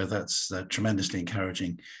lead. So that's tremendously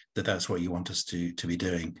encouraging that that's what you want us to be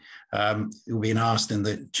doing. We've been asked in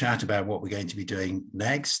the chat about what we're going to be doing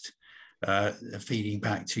next. Feeding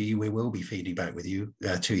back to you, we will be feeding back with you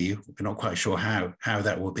to you. We're not quite sure how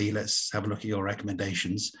that will be. Let's have a look at your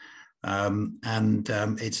recommendations.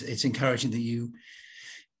 It's encouraging that you,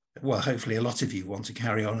 well, hopefully a lot of you want to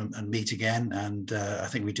carry on and meet again. And I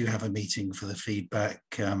think we do have a meeting for the feedback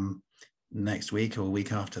next week or a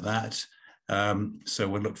week after that. So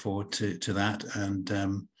we'll look forward to that.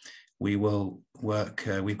 And we will work,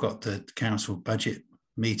 we've got the council budget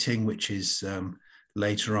meeting, which is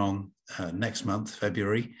later on next month,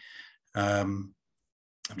 February. I'm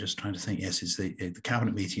just trying to think. Yes, it's the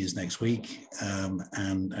cabinet meeting is next week,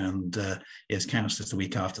 and yes, council is the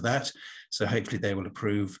week after that. So hopefully they will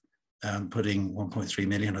approve putting 1.3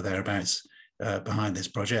 million or thereabouts behind this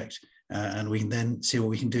project, and we can then see what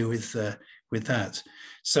we can do with that.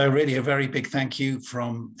 So really, a very big thank you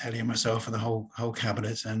from Ellie and myself and the whole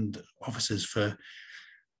cabinet and officers for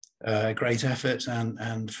great effort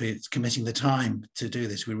and for committing the time to do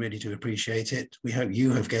this. We really do appreciate it. We hope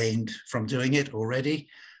you have gained from doing it already,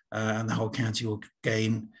 and the whole county will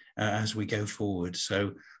gain as we go forward.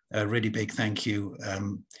 So a really big thank you.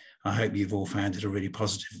 I hope you've all found it a really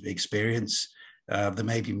positive experience. There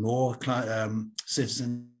may be more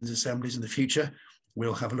citizens' assemblies in the future.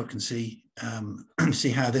 We'll have a look and see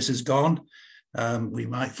how this has gone. We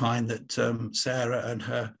might find that Sarah and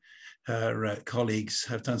her colleagues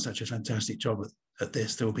have done such a fantastic job at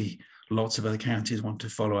this. There will be lots of other counties want to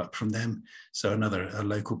follow up from them. So a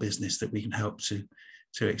local business that we can help to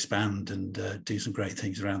expand and do some great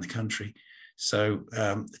things around the country. So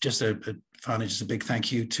finally, just a big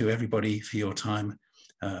thank you to everybody for your time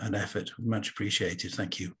and effort. Much appreciated.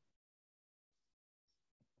 Thank you.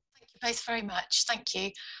 Thank you both very much. Thank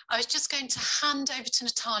you. I was just going to hand over to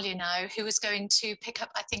Natalia now, who is going to pick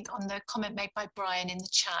up, I think, on the comment made by Brian in the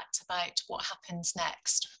chat about what happens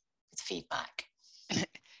next with feedback.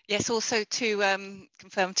 Yes, also to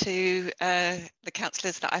confirm to the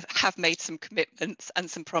councillors that I have made some commitments and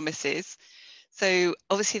some promises. So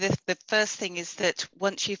obviously the first thing is that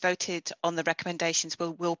once you've voted on the recommendations,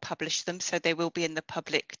 we'll publish them, so they will be in the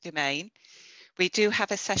public domain. We do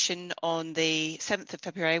have a session on the 7th of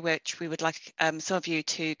February, which we would like some of you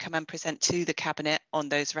to come and present to the Cabinet on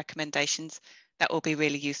those recommendations. That will be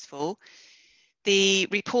really useful. The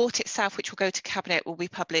report itself, which will go to Cabinet, will be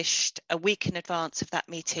published a week in advance of that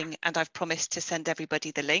meeting, and I've promised to send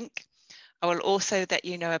everybody the link. I will also let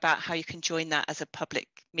you know about how you can join that as a public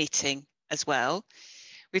meeting as well.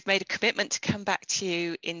 We've made a commitment to come back to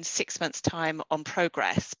you in 6 months' time on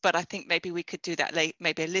progress, but I think maybe we could do that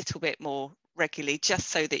maybe a little bit more regularly, just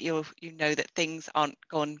so that you know that things aren't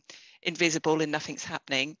gone invisible and nothing's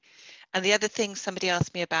happening. And the other thing somebody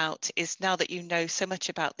asked me about is, now that you know so much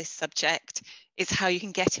about this subject, is how you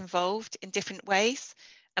can get involved in different ways.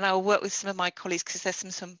 And I will work with some of my colleagues, because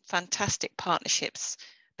there's some fantastic partnerships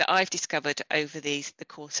that I've discovered over the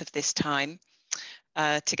course of this time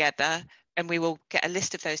together. And we will get a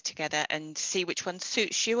list of those together and see which one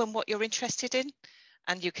suits you and what you're interested in.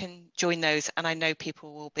 And you can join those. And I know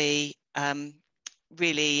people will be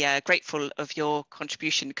really grateful of your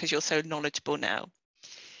contribution, because you're so knowledgeable now.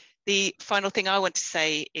 The final thing I want to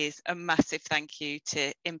say is a massive thank you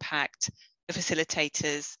to Impact, the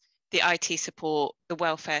facilitators, the IT support, the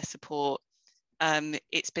welfare support.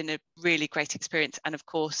 It's been a really great experience, and of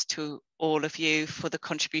course to all of you for the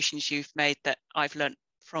contributions you've made that I've learnt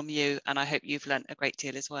from you, and I hope you've learnt a great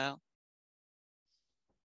deal as well.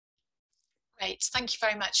 Great, thank you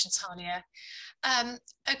very much, Natalia.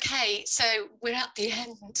 Okay, so we're at the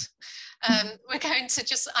end. We're going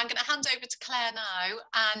to I'm going to hand over to Claire now,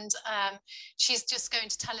 and she's just going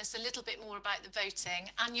to tell us a little bit more about the voting.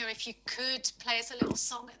 Anya, if you could play us a little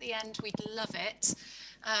song at the end, we'd love it.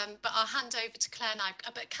 But I'll hand over to Claire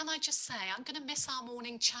now. But can I just say, I'm going to miss our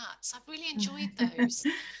morning chats. I've really enjoyed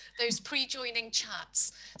those pre-joining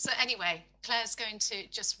chats. So anyway, Claire's going to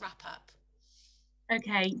just wrap up.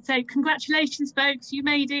 Okay, so congratulations, folks. You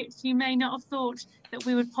made it. You may not have thought that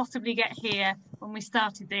we would possibly get here when we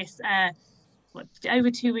started this over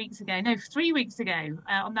 2 weeks ago, no, 3 weeks ago,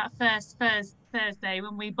 on that first Thursday,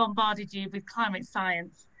 when we bombarded you with climate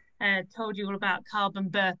science, told you all about carbon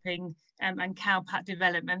burping and cowpat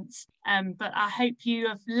developments. But I hope you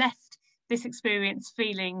have left this experience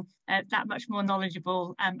feeling that much more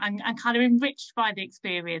knowledgeable and kind of enriched by the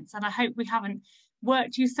experience. And I hope we haven't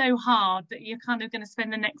worked you so hard that you're kind of going to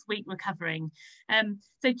spend the next week recovering.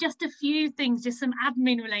 So just a few things, just some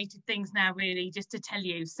admin related things now, really, just to tell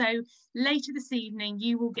you. So later this evening,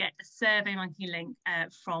 you will get a SurveyMonkey link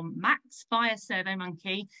from Max via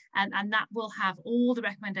SurveyMonkey, and that will have all the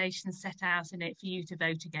recommendations set out in it for you to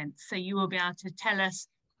vote against. So you will be able to tell us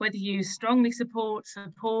whether you strongly support,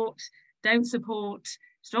 don't support,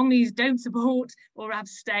 strongly don't support, or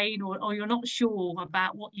abstain, or you're not sure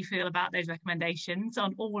about what you feel about those recommendations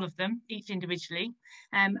on all of them, each individually.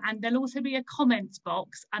 And there'll also be a comments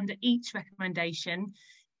box under each recommendation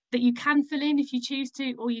that you can fill in if you choose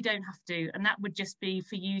to, or you don't have to. And that would just be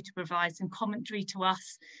for you to provide some commentary to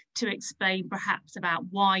us to explain perhaps about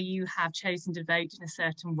why you have chosen to vote in a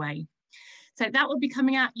certain way. So that will be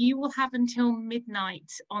coming out. You will have until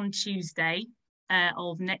midnight on Tuesday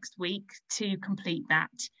of next week to complete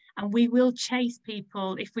that, and we will chase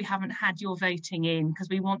people if we haven't had your voting in, because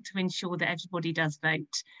we want to ensure that everybody does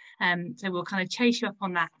vote. So we'll kind of chase you up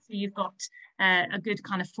on that, so you've got a good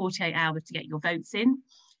kind of 48 hours to get your votes in.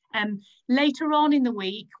 Later on in the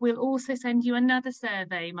week, we'll also send you another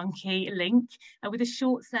SurveyMonkey link with a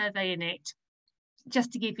short survey in it,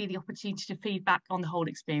 just to give you the opportunity to feedback on the whole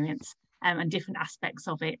experience and different aspects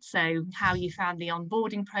of it. So how you found the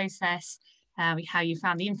onboarding process, how you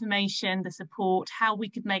found the information, the support, how we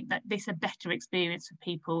could make this a better experience for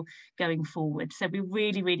people going forward. So we're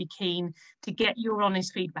really, really keen to get your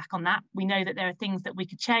honest feedback on that. We know that there are things that we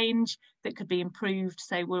could change, that could be improved.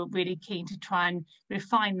 So we're really keen to try and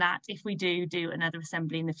refine that if we do another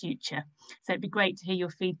assembly in the future. So it'd be great to hear your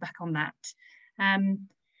feedback on that.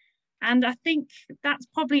 And I think that's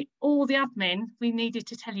probably all the admin we needed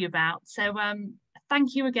to tell you about. So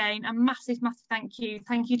thank you again, a massive, massive thank you.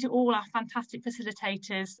 Thank you to all our fantastic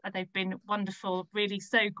facilitators. They've been wonderful, really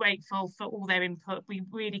so grateful for all their input. We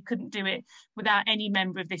really couldn't do it without any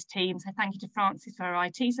member of this team. So thank you to Francis for our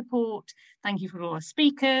IT support. Thank you for all our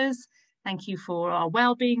speakers. Thank you for our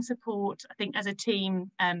wellbeing support. I think as a team,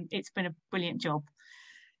 it's been a brilliant job.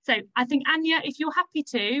 So I think, Anya, if you're happy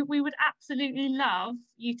to, we would absolutely love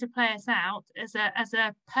you to play us out as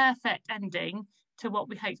a perfect ending to what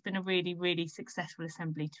we hope has been a really, really successful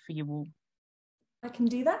assembly for you all. I can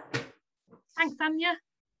do that. Thanks, Anya.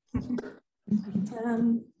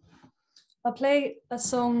 I'll play a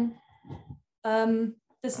song.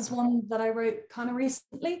 This is one that I wrote kind of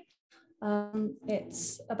recently.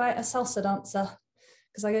 It's about a salsa dancer,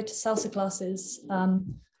 because I go to salsa classes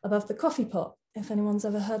above the coffee pot. If anyone's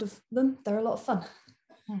ever heard of them, they're a lot of fun.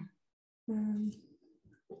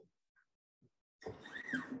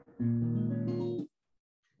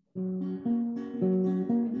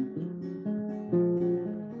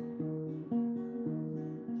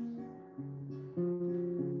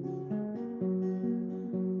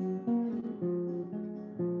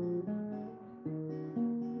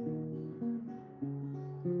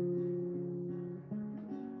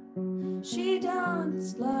 She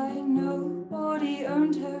danced like nobody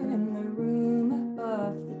owned her in the room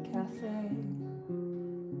above the cafe.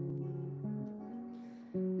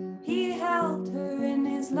 He held her in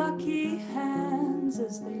his lucky hands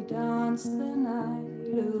as they danced the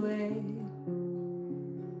night away.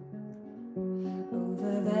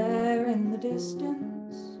 Over there in the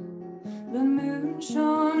distance, the moon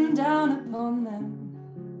shone down upon them.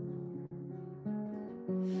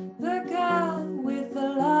 The girl with the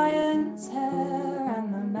lion's hair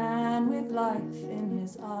and the man with life in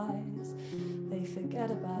his eyes, they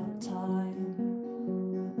forget about time.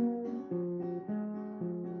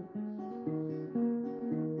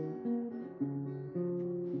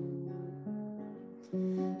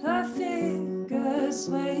 Her figure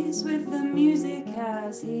sways with the music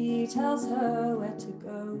as he tells her where to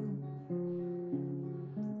go.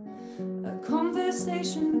 A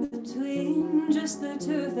conversation between just the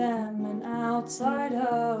two of them, an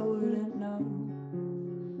outsider wouldn't know.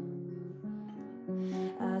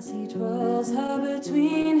 As he twirls her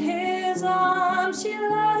between his arms, she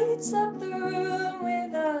lights up the room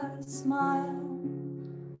with a smile.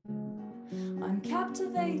 I'm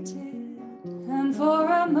captivated, and for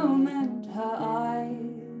a moment her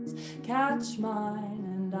eyes catch mine,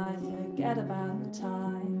 and I forget about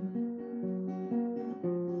time.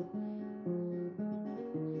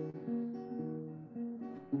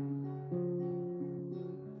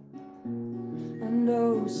 And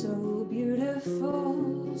oh, so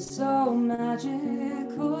beautiful, so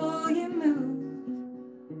magical you move,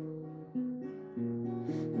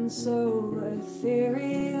 and so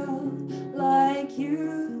ethereal, like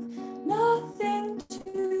you've nothing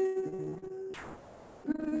to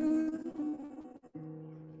prove.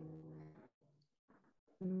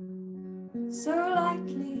 So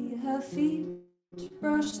lightly her feet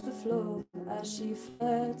brush the floor as she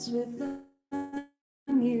flirts with the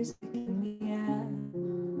music in the air.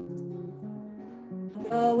 The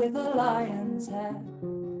girl with the lion's hair,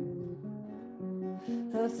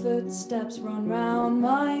 her footsteps run round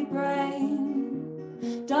my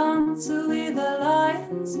brain, dancer with a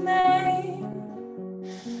lion's mane.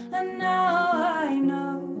 And now I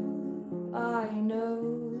know,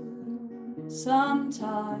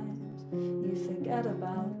 sometimes you forget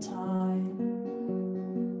about time.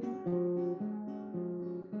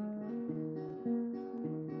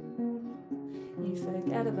 You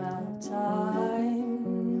forget about time.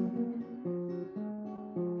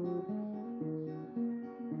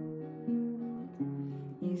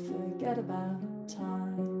 You forget about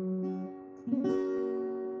time.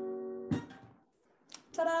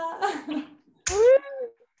 Ta-da!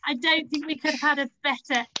 I don't think we could have had a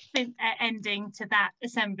better ending to that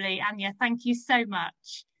assembly. Anya, thank you so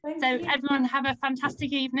much. Thank so you. Everyone have a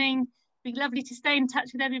fantastic evening. It'd be lovely to stay in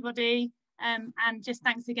touch with everybody. And just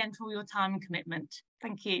thanks again for all your time and commitment.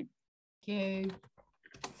 Thank you. Thank you.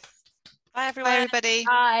 Bye, everyone. Bye, everybody.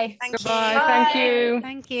 Bye. Thank Goodbye. you. Thank you.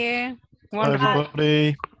 Thank you. Wonderful. Bye,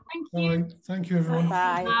 everybody. Thank you. Thank you, everyone.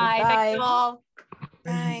 Bye. Bye. Thank you all.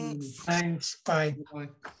 Thanks. Thanks. Bye. Bye.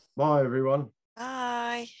 Bye, everyone.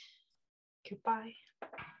 Bye. Goodbye.